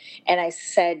her and I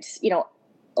said,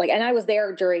 and I was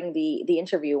there during the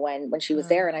interview when she was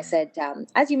there. And I said,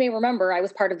 as you may remember, I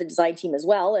was part of the design team as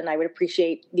well. And I would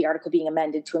appreciate the article being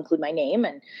amended to include my name.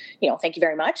 And, thank you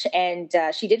very much. And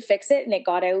she did fix it, and it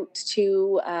got out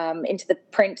to into the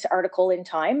print article in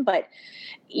time. But,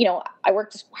 I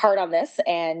worked hard on this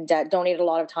and donated a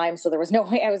lot of time. So there was no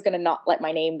way I was going to not let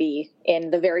my name be in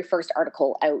the very first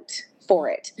article out for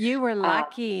it. You were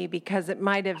lucky because you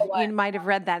might have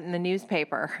read that in the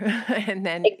newspaper, and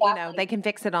then Exactly. they can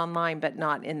fix it online, but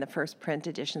not in the first print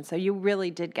edition. So you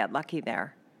really did get lucky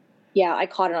there. Yeah, I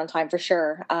caught it on time for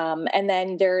sure. And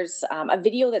then there's a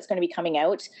video that's going to be coming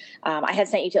out. I had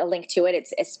sent you a link to it.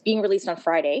 It's being released on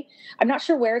Friday. I'm not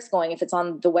sure where it's going, if it's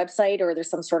on the website or there's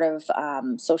some sort of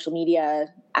social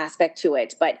media aspect to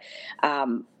it. But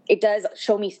it does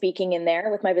show me speaking in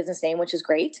there with my business name, which is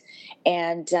great.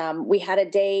 And we had a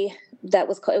day that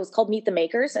was called Meet the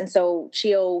Makers, and so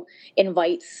CHEO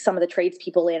invites some of the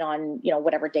tradespeople in on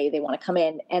whatever day they want to come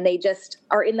in, and they just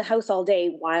are in the house all day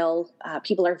while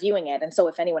people are viewing it. And so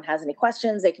if anyone has any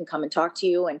questions, they can come and talk to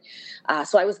you. And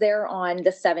so I was there on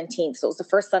the 17th, so it was the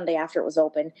first Sunday after it was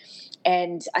open,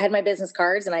 and I had my business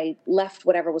cards and I left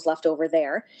whatever was left over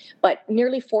there. But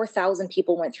nearly 4,000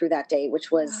 people went through that day, which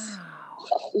was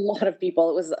a lot of people.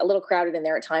 It was a little crowded in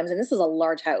there at times, and this is a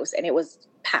large house and it was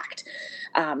packed.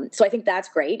 So I think that's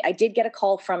great. I did get a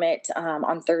call from it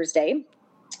on Thursday,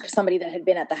 somebody that had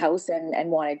been at the house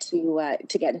and wanted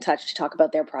to get in touch to talk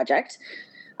about their project.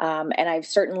 And I've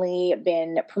certainly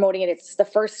been promoting it. It's the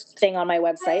first thing on my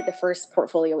website, the first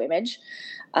portfolio image,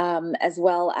 as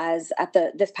well as at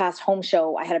this past home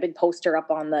show, I had a big poster up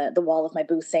on the wall of my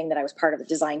booth saying that I was part of the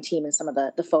design team in some of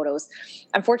the photos.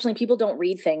 Unfortunately, people don't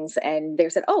read things, and they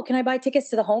said, "Oh, can I buy tickets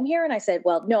to the home here?" And I said,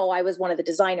 "Well, no, I was one of the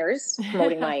designers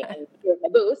promoting my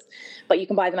booth, but you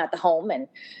can buy them at the home."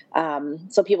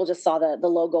 And so people just saw the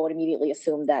logo and immediately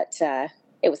assumed that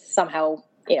it was somehow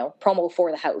promo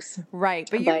for the house. Right.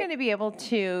 But you're going to be able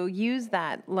to use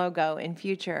that logo in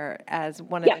future as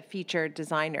one of the featured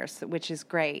designers, which is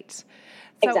great.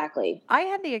 So exactly. I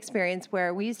had the experience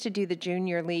where we used to do the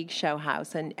Junior League show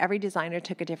house, and every designer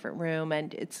took a different room,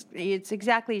 and it's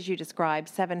exactly as you described,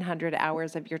 700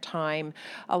 hours of your time.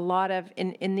 A lot of,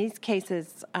 in these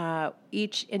cases,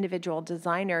 each individual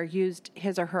designer used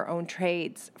his or her own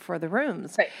trades for the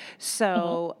rooms. Right.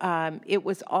 So it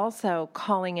was also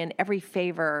calling in every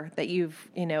favor that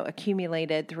you've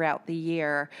accumulated throughout the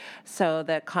year. So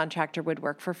the contractor would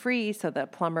work for free, so the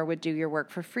plumber would do your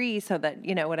work for free, so that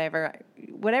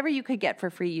whatever you could get for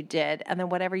free, you did. And then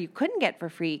whatever you couldn't get for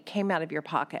free came out of your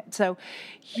pocket. So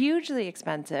hugely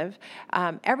expensive.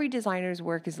 Every designer's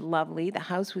work is lovely. The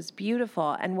house was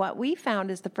beautiful. And what we found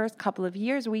is the first couple of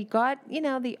years, we got,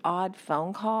 the odd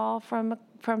phone call from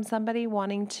somebody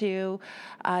wanting to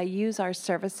use our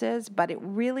services, but it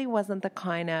really wasn't the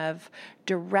kind of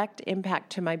direct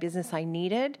impact to my business I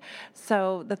needed.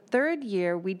 So the third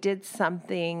year, we did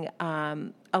something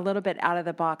a little bit out of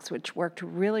the box, which worked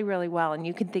really, really well. And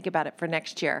you can think about it for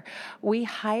next year. We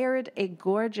hired a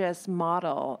gorgeous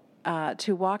model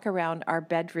to walk around our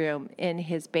bedroom in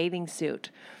his bathing suit.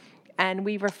 And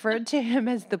we referred to him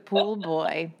as the pool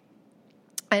boy.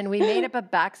 And we made up a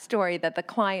backstory that the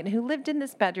client who lived in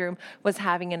this bedroom was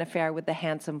having an affair with the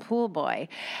handsome pool boy.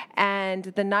 And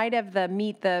the night of the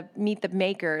Meet the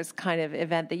Makers kind of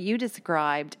event that you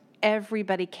described,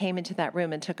 everybody came into that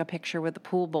room and took a picture with the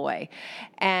pool boy.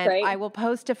 And right. I will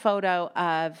post a photo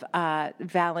of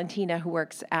Valentina, who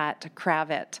works at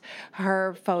Kravit,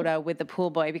 her photo with the pool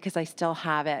boy, because I still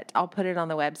have it. I'll put it on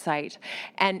the website.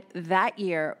 And that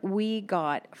year, we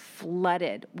got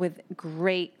flooded with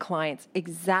great clients,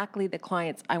 exactly the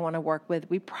clients I want to work with.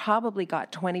 We probably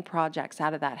got 20 projects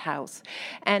out of that house.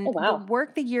 And the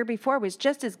work the year before was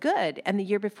just as good, and the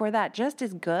year before that just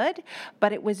as good,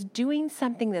 but it was doing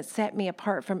something that set me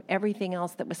apart from everything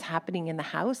else that was happening in the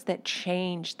house that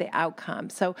changed the outcome.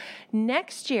 So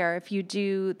next year, if you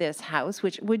do this house,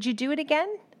 would you do it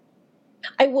again?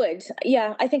 I would.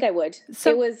 Yeah, I think I would. So,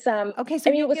 it was okay.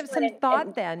 So you give some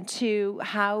thought then to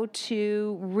how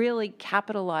to really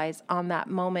capitalize on that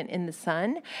moment in the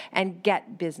sun and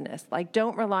get business. Like,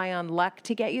 don't rely on luck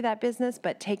to get you that business,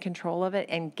 but take control of it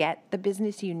and get the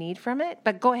business you need from it.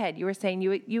 But go ahead. You were saying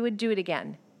you would do it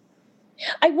again.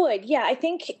 I would. Yeah, I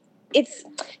think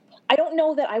I don't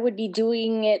know that I would be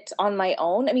doing it on my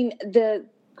own. I mean, the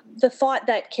thought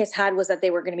that KISS had was that they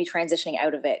were going to be transitioning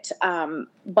out of it.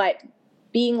 But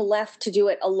being left to do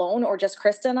it alone, or just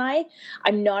Krista and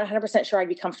I'm not 100% sure I'd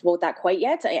be comfortable with that quite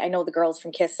yet. I know the girls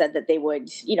from KISS said that they would,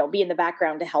 be in the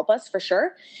background to help us for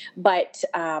sure. But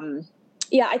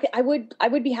yeah, I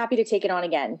would be happy to take it on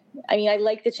again. I mean, I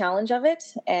like the challenge of it.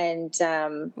 And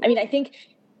I think,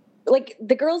 like,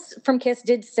 the girls from KISS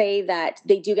did say that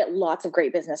they do get lots of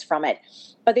great business from it,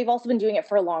 but they've also been doing it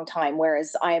for a long time,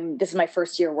 whereas this is my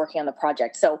first year working on the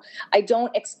project. So I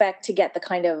don't expect to get the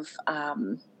kind of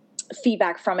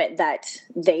feedback from it that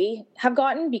they have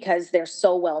gotten because they're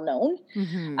so well known.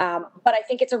 Mm-hmm. But I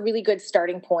think it's a really good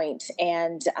starting point.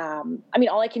 And I mean,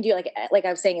 all I can do, like I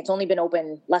was saying, it's only been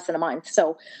open less than a month.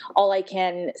 So all I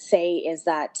can say is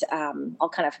that I'll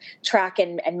kind of track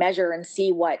and measure and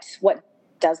see what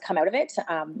does come out of it.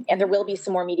 And there will be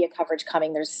some more media coverage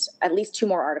coming. There's at least 2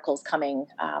 more articles coming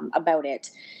about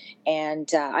it.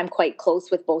 And I'm quite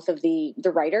close with both of the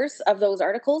writers of those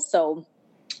articles. So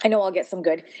I know I'll get some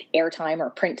good airtime or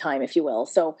print time, if you will.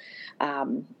 So,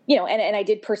 and I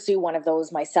did pursue one of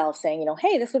those myself saying,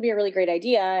 hey, this would be a really great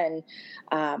idea. And,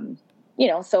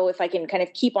 so if I can kind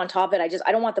of keep on top of it,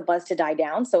 I don't want the buzz to die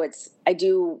down. So I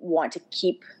do want to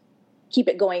keep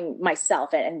it going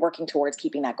myself and working towards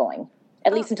keeping that going.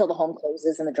 At least until the home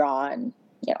closes and the draw and,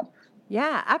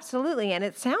 Yeah, absolutely. And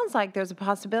it sounds like there's a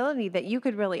possibility that you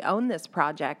could really own this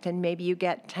project and maybe you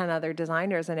get 10 other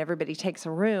designers and everybody takes a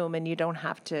room and you don't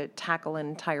have to tackle an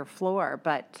entire floor.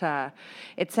 But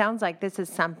it sounds like this is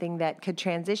something that could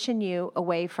transition you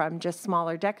away from just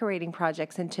smaller decorating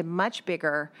projects into much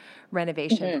bigger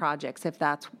renovation projects if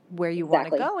that's where you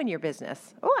want to go in your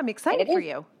business. Oh, I'm excited for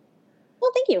you.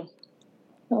 Well, thank you.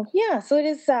 Well, yeah, so it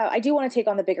is. I do want to take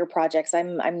on the bigger projects.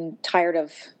 I'm tired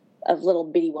of little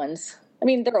bitty ones. I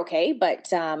mean, they're okay,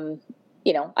 but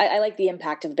I like the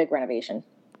impact of a big renovation.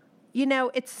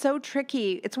 It's so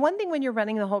tricky. It's one thing when you're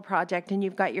running the whole project and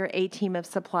you've got your A team of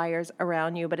suppliers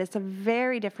around you, but it's a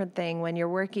very different thing when you're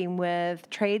working with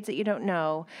trades that you don't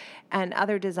know and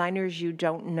other designers you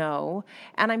don't know.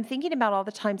 And I'm thinking about all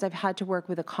the times I've had to work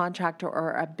with a contractor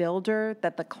or a builder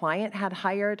that the client had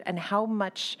hired and how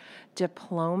much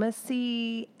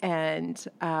diplomacy and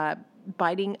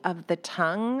biting of the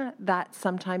tongue that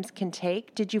sometimes can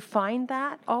take. Did you find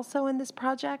that also in this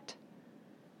project?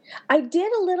 I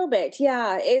did a little bit.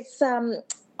 Yeah. It's,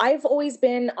 I've always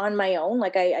been on my own.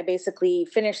 Like I basically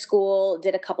finished school,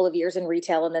 did a couple of years in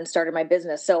retail and then started my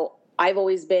business. So I've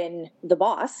always been the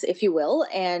boss, if you will.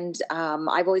 And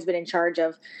I've always been in charge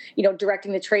of,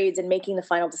 directing the trades and making the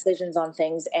final decisions on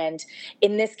things. And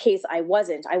in this case, I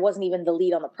wasn't even the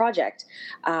lead on the project.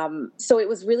 So it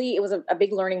was a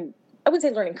big learning, I wouldn't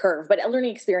say learning curve, but a learning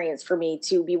experience for me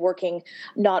to be working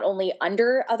not only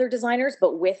under other designers,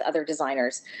 but with other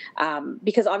designers.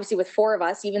 Because obviously with 4 of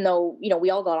us, even though, we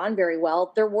all got on very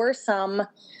well, there were some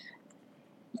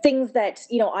things that,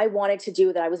 I wanted to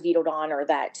do that I was vetoed on or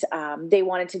that they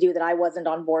wanted to do that I wasn't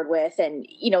on board with. And,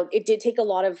 it did take a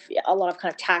lot of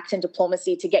kind of tact and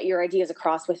diplomacy to get your ideas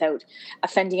across without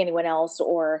offending anyone else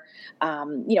or,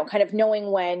 kind of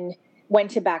knowing when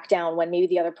to back down, when maybe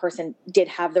the other person did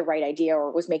have the right idea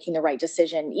or was making the right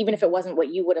decision, even if it wasn't what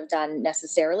you would have done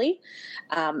necessarily.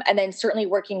 And then certainly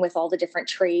working with all the different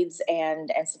trades and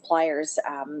suppliers,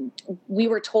 we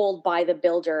were told by the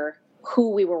builder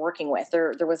who we were working with.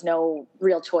 There was no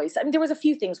real choice. I mean, there was a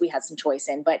few things we had some choice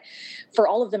in, but for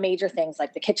all of the major things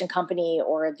like the kitchen company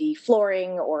or the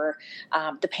flooring or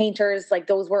the painters, like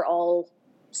those were all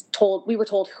we were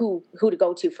told who to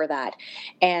go to for that.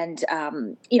 And,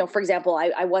 for example,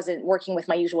 I wasn't working with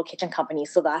my usual kitchen company.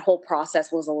 So that whole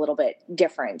process was a little bit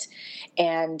different.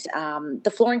 And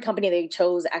the flooring company they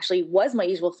chose actually was my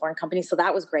usual flooring company. So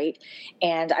that was great.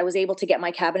 And I was able to get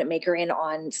my cabinet maker in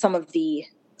on some of the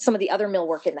other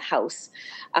millwork in the house.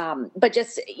 But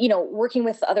just, working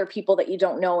with other people that you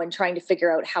don't know and trying to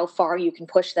figure out how far you can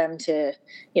push them to,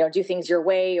 do things your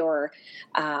way or,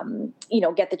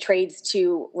 get the trades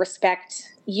to respect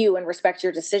you and respect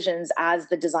your decisions as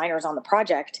the designers on the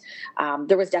project.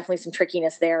 There was definitely some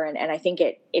trickiness there. And I think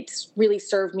it's really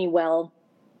served me well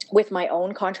with my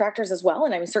own contractors as well.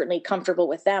 And I'm certainly comfortable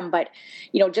with them, but,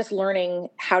 just learning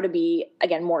how to be,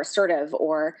 again, more assertive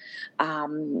or,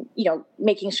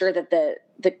 making sure that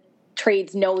the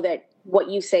trades know that what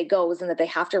you say goes and that they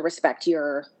have to respect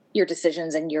your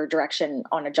decisions and your direction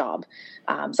on a job.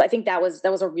 So I think that was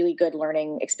a really good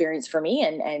learning experience for me.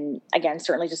 And again,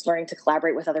 certainly just learning to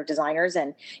collaborate with other designers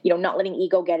and, not letting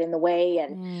ego get in the way.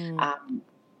 And,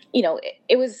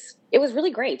 it was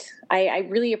really great. I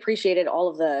really appreciated all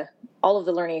of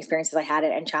the learning experiences I had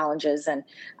and challenges and,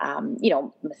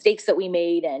 mistakes that we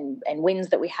made and wins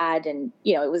that we had. And,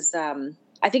 it was,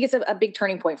 I think it's a big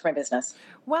turning point for my business.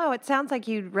 Wow, it sounds like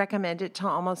you'd recommend it to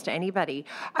almost anybody.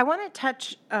 I want to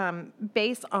touch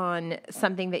base on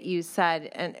something that you said,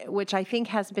 and which I think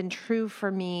has been true for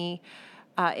me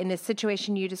in the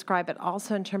situation you describe, but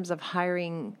also in terms of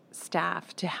hiring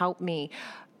staff to help me.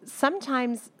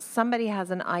 Sometimes somebody has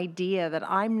an idea that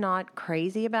I'm not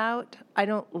crazy about. I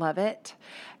don't love it.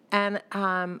 And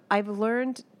I've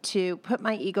learned to put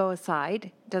my ego aside.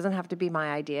 It doesn't have to be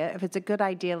my idea. If it's a good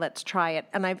idea, let's try it.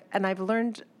 And I've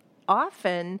learned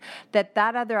often that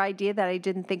other idea that I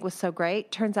didn't think was so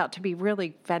great turns out to be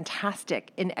really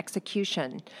fantastic in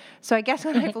execution. So I guess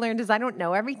what I've learned is I don't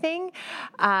know everything.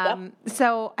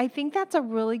 So I think that's a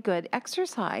really good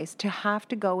exercise to have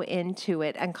to go into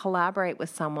it and collaborate with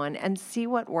someone and see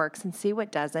what works and see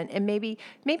what doesn't. And maybe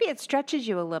it stretches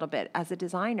you a little bit as a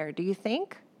designer. Do you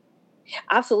think?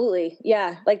 Absolutely.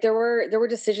 Yeah. Like there were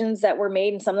decisions that were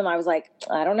made, and some of them I was like,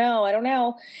 I don't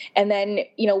know. And then,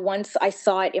 once I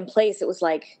saw it in place, it was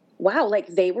like, wow, like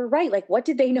they were right. Like, what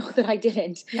did they know that I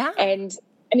didn't? Yeah. And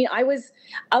I mean,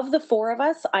 of the four of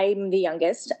us, I'm the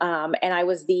youngest. And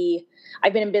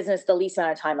I've been in business the least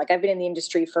amount of time. Like I've been in the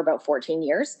industry for about 14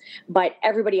 years, but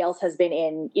everybody else has been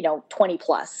in, 20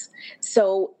 plus.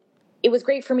 So it was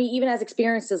great for me, even as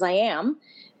experienced as I am.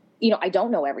 I don't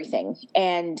know everything.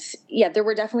 And yeah, there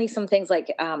were definitely some things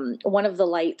like one of the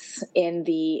lights in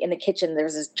the kitchen,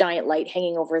 there's this giant light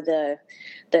hanging over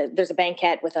there's a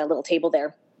banquette with a little table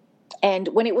there. And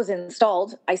when it was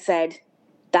installed, I said,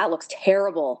 that looks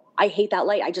terrible. I hate that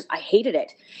light. I hated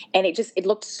it. And it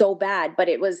looked so bad, but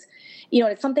it was,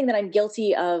 it's something that I'm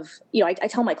guilty of. I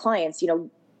tell my clients,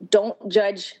 don't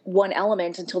judge one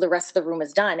element until the rest of the room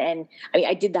is done. And I mean,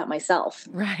 I did that myself.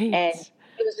 Right. And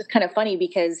it was just kind of funny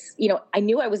because, I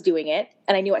knew I was doing it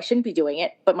and I knew I shouldn't be doing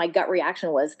it, but my gut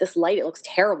reaction was this light, it looks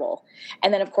terrible.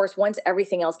 And then of course, once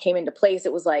everything else came into place,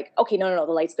 it was like, okay, no,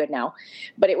 the light's good now.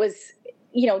 But it was,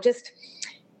 just,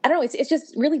 I don't know, it's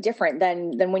just really different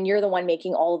than when you're the one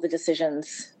making all of the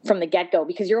decisions from the get-go,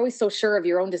 because you're always so sure of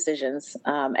your own decisions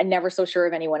and never so sure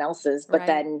of anyone else's. But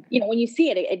then, when you see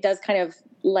it, it does kind of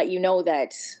let you know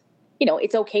that,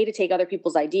 it's okay to take other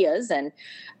people's ideas and,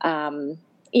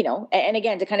 and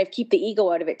again, to kind of keep the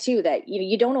ego out of it too, that,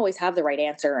 you don't always have the right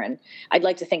answer. And I'd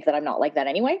like to think that I'm not like that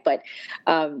anyway, but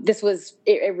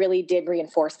it really did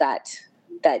reinforce that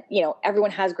everyone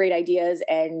has great ideas,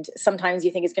 and sometimes you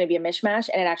think it's going to be a mishmash,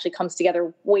 and it actually comes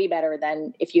together way better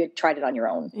than if you had tried it on your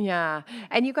own. Yeah.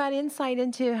 And you got insight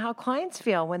into how clients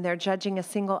feel when they're judging a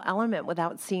single element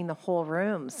without seeing the whole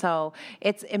room. So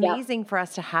it's amazing for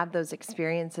us to have those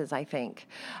experiences, I think.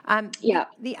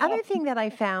 The other thing that I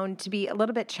found to be a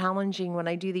little bit challenging when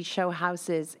I do these show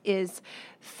houses is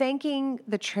thanking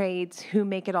the trades who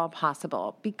make it all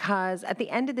possible, because at the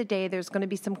end of the day, there's going to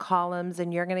be some columns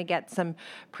and you're going to get some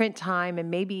print time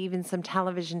and maybe even some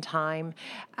television time,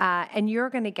 and you're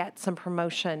going to get some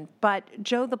promotion. But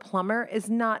Joe the plumber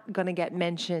is not going to get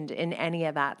mentioned in any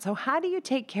of that. So how do you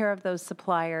take care of those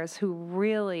suppliers who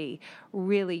really,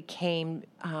 really came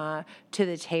to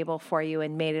the table for you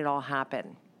and made it all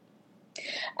happen?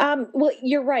 Well,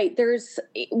 you're right.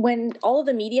 When all of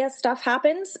the media stuff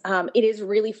happens, it is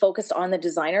really focused on the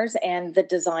designers and the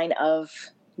design of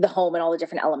the home and all the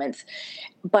different elements.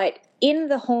 But in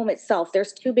the home itself,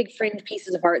 there's two big fringe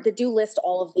pieces of art that do list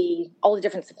all the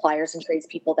different suppliers and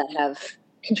tradespeople that have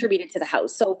contributed to the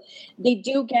house. So they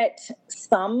do get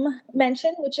some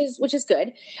mention, which is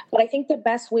good. But I think the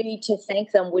best way to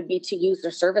thank them would be to use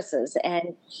their services.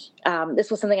 And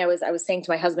this was something I was saying to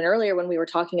my husband earlier when we were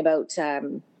talking about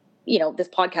this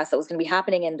podcast that was going to be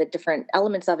happening and the different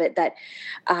elements of it. That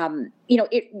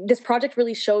this project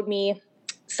really showed me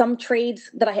some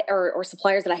trades that or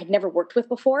suppliers that I had never worked with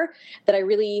before, that I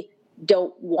really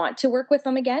don't want to work with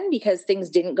them again because things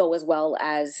didn't go as well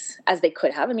as they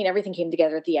could have. I mean, everything came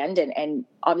together at the end, and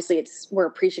obviously we're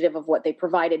appreciative of what they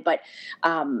provided, but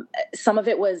some of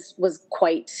it was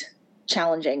quite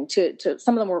challenging to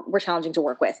some of them were challenging to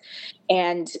work with.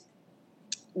 And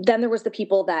then there was the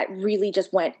people that really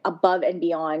just went above and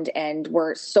beyond and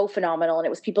were so phenomenal. And it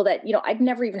was people that, I'd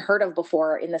never even heard of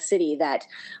before in the city that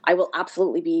I will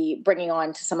absolutely be bringing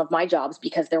on to some of my jobs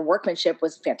because their workmanship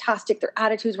was fantastic. Their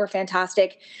attitudes were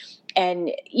fantastic. And,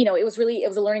 it was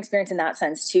a learning experience in that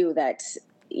sense too, that,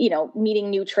 meeting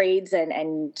new trades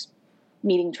and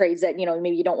meeting trades that,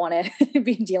 maybe you don't want to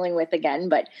be dealing with again.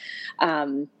 But,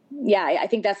 I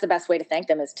think that's the best way to thank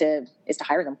them is to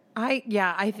hire them.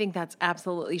 I think that's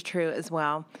absolutely true as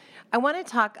well. I want to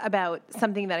talk about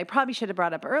something that I probably should have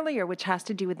brought up earlier, which has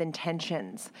to do with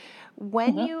intentions.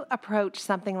 When you approach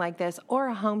something like this or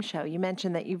a home show, you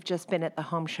mentioned that you've just been at the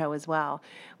home show as well.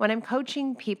 When I'm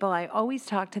coaching people, I always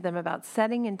talk to them about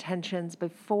setting intentions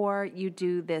before you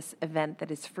do this event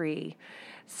that is free,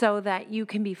 so that you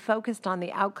can be focused on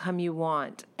the outcome you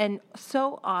want. And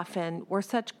so often we're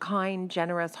such kind,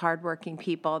 generous, hardworking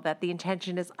people that the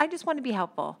intention is, I just want to be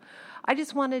helpful. I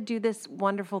just want to do this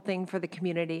wonderful thing for the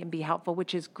community and be helpful,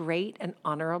 which is great and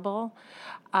honorable.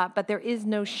 But there is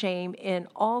no shame in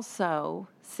also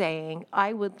saying,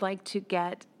 I would like to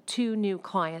get 2 new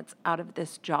clients out of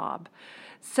this job.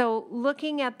 So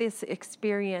looking at this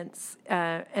experience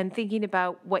and thinking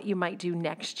about what you might do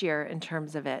next year in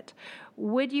terms of it,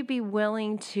 would you be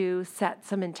willing to set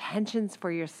some intentions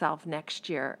for yourself next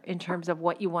year in terms of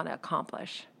what you want to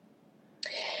accomplish?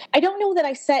 I don't know that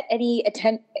I set any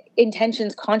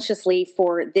intentions consciously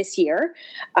for this year.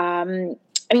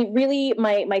 I mean, really,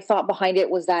 my thought behind it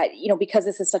was that, because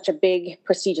this is such a big,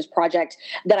 prestigious project,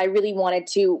 that I really wanted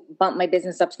to bump my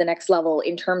business up to the next level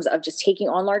in terms of just taking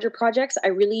on larger projects. I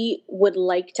really would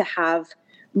like to have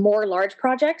more large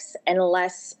projects and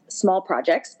less small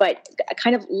projects, but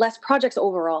kind of less projects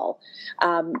overall.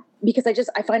 Because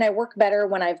I find I work better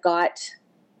when I've got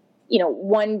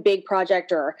one big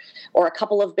project or a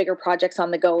couple of bigger projects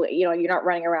on the go. You're not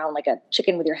running around like a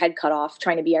chicken with your head cut off,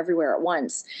 trying to be everywhere at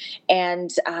once.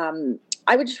 And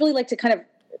I would just really like to kind of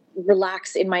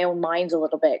relax in my own mind a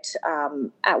little bit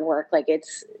at work. Like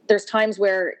there's times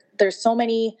where there's so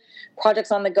many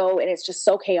projects on the go and it's just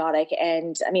so chaotic.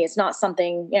 And I mean, it's not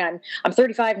something, I'm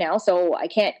 35 now, so I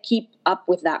can't keep up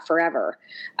with that forever,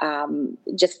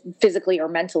 just physically or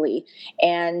mentally.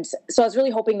 And so I was really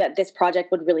hoping that this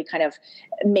project would really kind of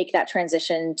make that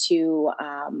transition to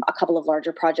a couple of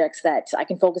larger projects that I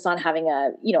can focus on having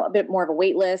a bit more of a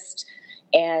wait list.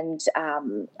 And I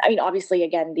mean, obviously,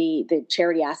 again, the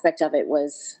charity aspect of it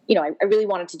was, I really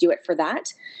wanted to do it for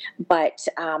that, but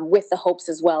with the hopes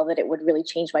as well that it would really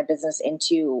change my business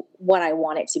into what I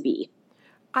want it to be.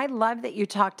 I love that you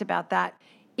talked about that.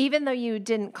 Even though you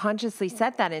didn't consciously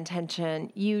set that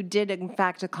intention, you did, in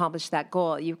fact, accomplish that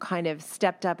goal. You kind of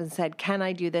stepped up and said, can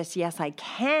I do this? Yes, I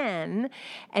can.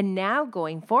 And now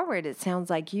going forward, it sounds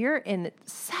like you're in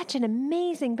such an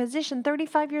amazing position,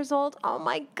 35 years old. Oh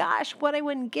my gosh, what I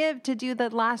wouldn't give to do the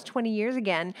last 20 years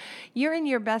again. You're in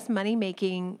your best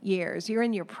money-making years. You're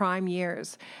in your prime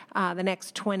years. The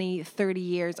next 20, 30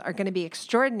 years are going to be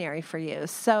extraordinary for you.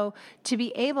 So to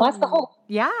be able... That's the hope.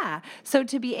 Yeah. So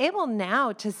to be able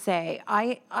now to say,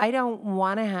 I don't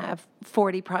want to have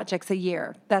 40 projects a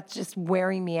year. That's just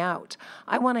wearing me out.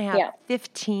 I want to have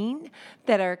 15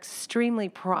 that are extremely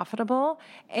profitable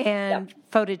and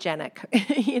photogenic,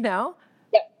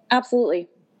 Yeah, absolutely.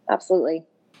 Absolutely.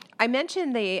 I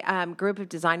mentioned the group of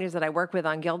designers that I work with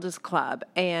on Gilda's Club.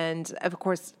 And of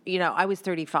course, I was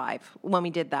 35 when we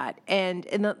did that. And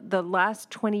in the last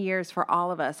 20 years for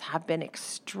all of us have been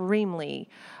extremely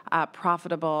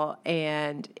profitable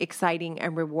and exciting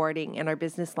and rewarding in our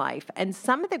business life. And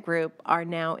some of the group are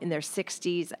now in their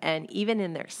 60s and even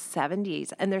in their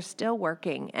 70s, and they're still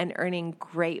working and earning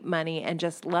great money and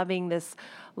just loving this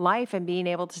life and being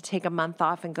able to take a month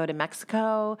off and go to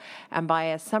Mexico and buy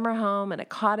a summer home and a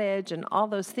cottage and all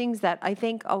those things that I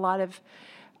think a lot of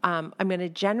I'm going to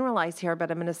generalize here, but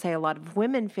I'm going to say a lot of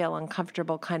women feel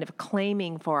uncomfortable kind of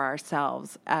claiming for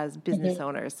ourselves as business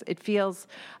owners. It feels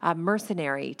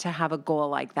mercenary to have a goal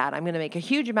like that. I'm going to make a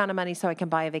huge amount of money so I can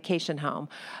buy a vacation home,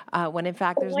 when in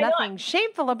fact there's nothing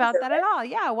shameful about that at all.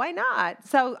 Yeah, why not?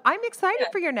 So I'm excited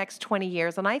for your next 20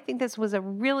 years, and I think this was a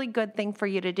really good thing for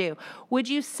you to do. Would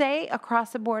you say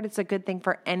across the board it's a good thing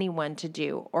for anyone to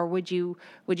do, or would you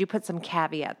put some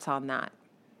caveats on that?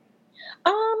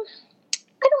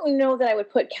 I don't know that I would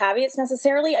put caveats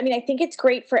necessarily. I mean, I think it's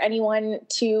great for anyone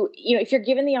to, if you're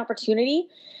given the opportunity,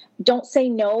 don't say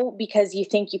no because you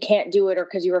think you can't do it or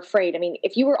because you're afraid. I mean,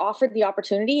 if you were offered the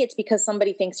opportunity, it's because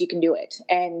somebody thinks you can do it.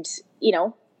 And,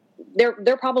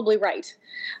 they're probably right.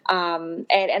 And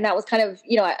that was kind of,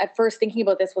 at first thinking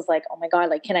about this was like, oh my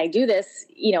God, like, can I do this?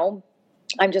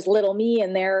 I'm just little me,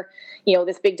 and they're,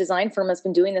 this big design firm has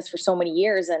been doing this for so many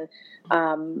years. And,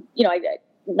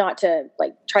 not to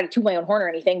like try to toot my own horn or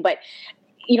anything, but,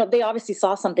 they obviously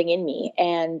saw something in me,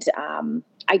 and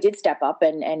I did step up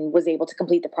and was able to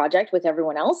complete the project with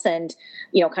everyone else and,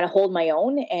 kind of hold my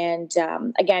own. And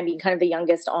again, being kind of the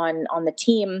youngest on the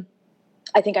team,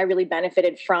 I think I really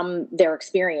benefited from their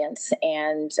experience.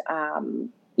 And,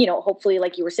 hopefully,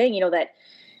 like you were saying, that,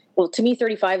 well, to me,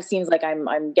 35 seems like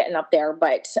I'm getting up there,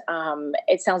 but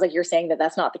it sounds like you're saying that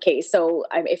that's not the case. So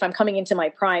if I'm coming into my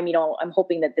prime, I'm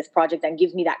hoping that this project then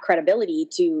gives me that credibility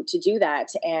to do that.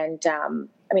 And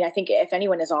I think if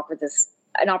anyone is offered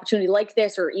an opportunity like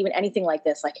this, or even anything like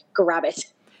this, like grab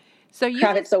it. So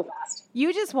grab it so fast.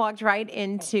 You just walked right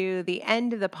into the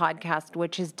end of the podcast,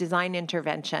 which is design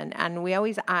intervention. And we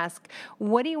always ask,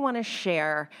 what do you want to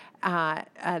share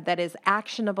that is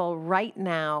actionable right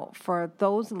now for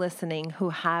those listening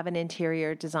who have an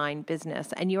interior design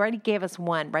business? And you already gave us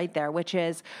one right there, which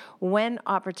is when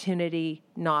opportunity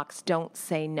knocks, don't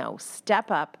say no. Step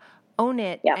up, own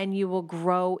it, Yeah. and you will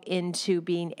grow into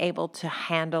being able to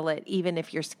handle it, even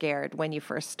if you're scared when you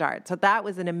first start. So that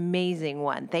was an amazing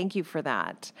one. Thank you for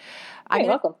that. You're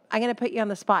welcome. I'm going to put you on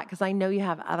the spot because I know you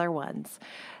have other ones.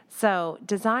 So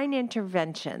design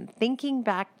intervention, thinking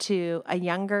back to a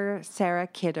younger Sarah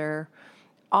Kidder,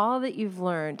 all that you've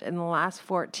learned in the last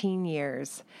 14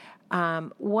 years,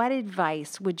 what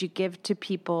advice would you give to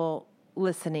people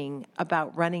listening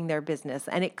about running their business?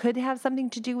 And it could have something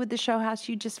to do with the show house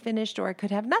you just finished, or it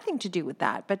could have nothing to do with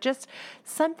that, but just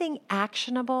something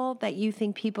actionable that you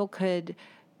think people could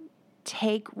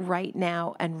take right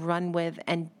now and run with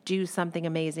and do something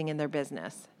amazing in their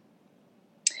business.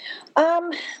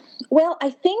 Well,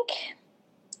 I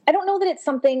don't know that it's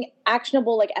something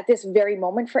actionable like at this very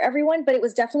moment for everyone, but it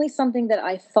was definitely something that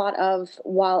I thought of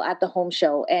while at the home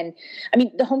show. And I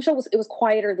mean, the home show was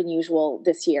quieter than usual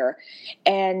this year.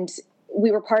 And I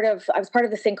was part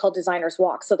of this thing called Designers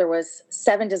Walk. So there was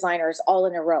 7 designers all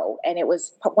in a row, and it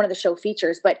was one of the show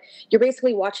features, but you're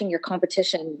basically watching your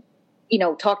competition,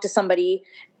 talk to somebody,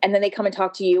 and then they come and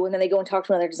talk to you, and then they go and talk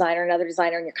to another designer,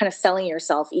 and you're kind of selling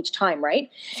yourself each time,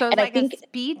 right? So it's and like a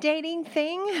speed dating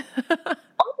thing?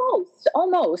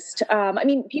 Almost. I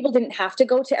mean, people didn't have to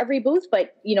go to every booth,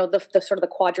 but the sort of the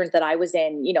quadrant that I was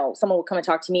in, someone would come and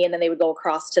talk to me, and then they would go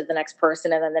across to the next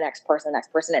person, and then the next person, and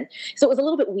so it was a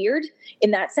little bit weird in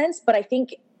that sense. But I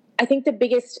think the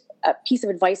biggest piece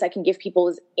of advice I can give people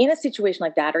is, in a situation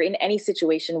like that, or in any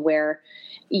situation where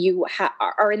you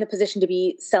are in the position to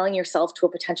be selling yourself to a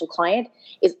potential client,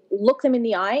 is look them in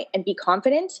the eye and be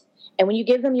confident. And when you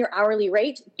give them your hourly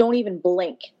rate, don't even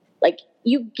blink. Like,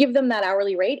 you give them that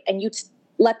hourly rate and you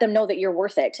let them know that you're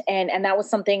worth it. And that was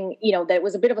something, that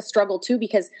was a bit of a struggle too,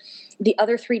 because the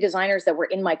other 3 designers that were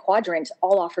in my quadrant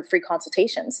all offered free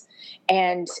consultations.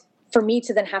 And for me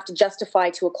to then have to justify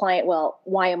to a client, well,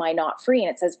 why am I not free?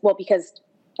 And it says, well, because,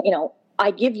 I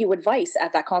give you advice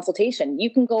at that consultation. You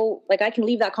can go, like, I can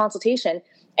leave that consultation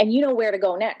and you know where to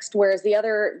go next. Whereas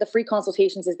the free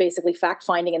consultations is basically fact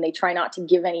finding, and they try not to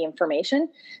give any information.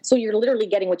 So you're literally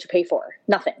getting what you pay for,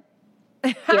 nothing.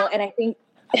 And I think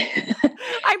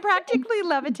I'm practically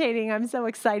levitating. I'm so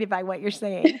excited by what you're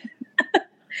saying.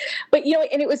 But,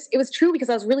 and it was true, because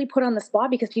I was really put on the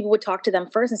spot, because people would talk to them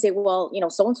first and say, well,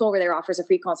 so-and-so over there offers a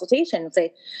free consultation, and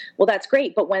say, well, that's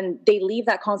great. But when they leave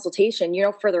that consultation,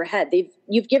 further ahead,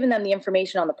 you've given them the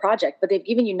information on the project, but they've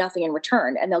given you nothing in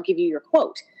return, and they'll give you your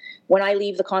quote. When I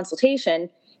leave the consultation,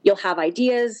 you'll have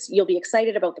ideas, you'll be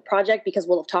excited about the project, because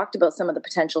we'll have talked about some of the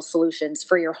potential solutions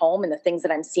for your home and the things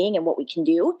that I'm seeing and what we can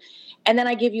do. And then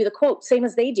I give you the quote, same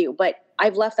as they do. But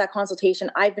I've left that consultation,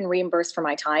 I've been reimbursed for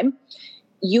my time.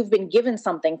 You've been given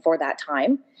something for that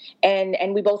time, and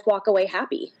we both walk away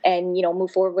happy and, move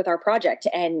forward with our project.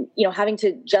 And, having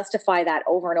to justify that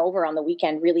over and over on the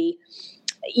weekend really,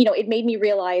 it made me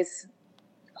realize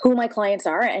who my clients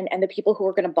are, and the people who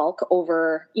are going to bulk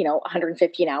over,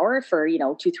 $150 an hour for,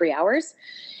 2-3 hours.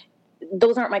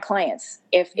 Those aren't my clients.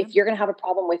 If you're going to have a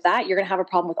problem with that, you're going to have a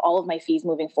problem with all of my fees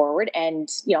moving forward. And,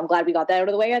 I'm glad we got that out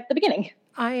of the way at the beginning.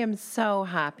 I am so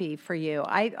happy for you.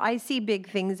 I see big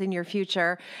things in your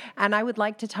future, and I would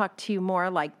like to talk to you more.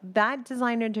 Like that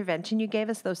design intervention, you gave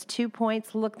us those 2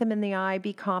 points, look them in the eye,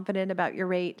 be confident about your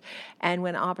rate, and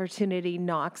when opportunity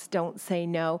knocks, don't say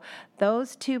no.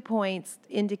 Those 2 points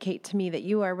indicate to me that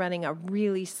you are running a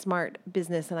really smart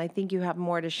business, and I think you have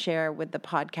more to share with the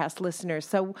podcast listeners.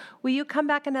 So will you come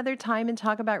back another time and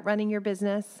talk about running your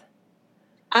business?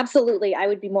 Absolutely. I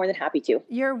would be more than happy to.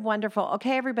 You're wonderful.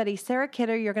 Okay, everybody. Sarah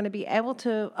Kidder, you're going to be able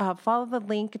to follow the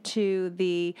link to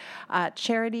the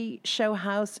charity show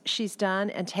house she's done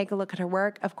and take a look at her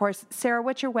work. Of course, Sarah,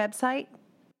 what's your website?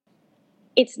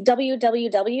 It's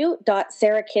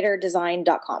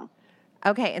www.sarahkidderdesign.com.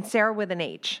 Okay, and Sarah with an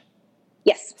H.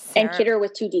 Yes, Sarah, and Kidder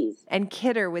with 2 Ds. And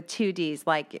Kidder with 2 Ds,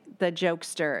 like the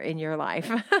jokester in your life.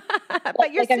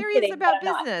 But you're like serious about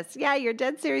business. Yeah, you're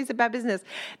dead serious about business.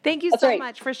 Thank you so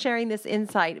much for sharing this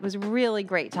insight. It was really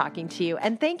great talking to you.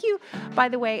 And thank you, by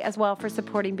the way, as well, for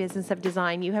supporting Business of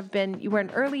Design. You were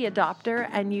an early adopter,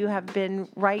 and you have been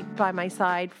right by my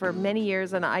side for many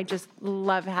years, and I just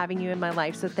love having you in my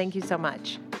life. So thank you so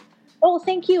much. Oh,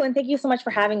 thank you. And thank you so much for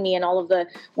having me and all of the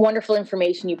wonderful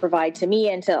information you provide to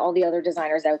me and to all the other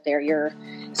designers out there. Your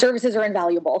services are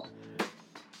invaluable.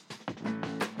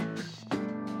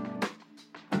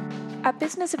 At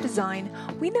Business of Design,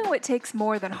 we know it takes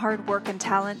more than hard work and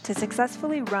talent to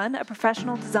successfully run a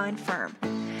professional design firm.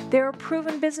 There are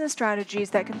proven business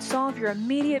strategies that can solve your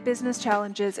immediate business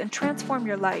challenges and transform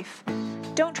your life.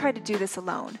 Don't try to do this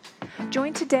alone.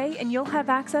 Join today and you'll have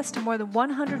access to more than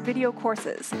 100 video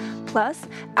courses, plus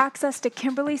access to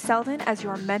Kimberly Selden as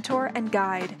your mentor and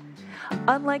guide.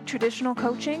 Unlike traditional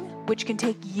coaching, which can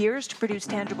take years to produce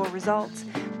tangible results,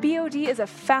 BOD is a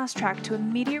fast track to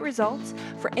immediate results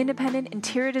for independent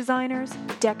interior designers,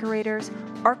 decorators,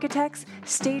 architects,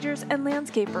 stagers, and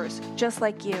landscapers just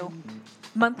like you.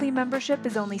 Monthly membership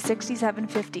is only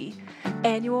 $67.50.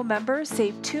 Annual members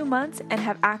save 2 months and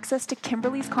have access to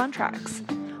Kimberly's contracts.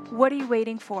 What are you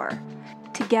waiting for?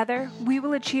 Together, we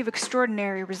will achieve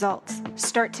extraordinary results.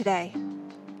 Start today.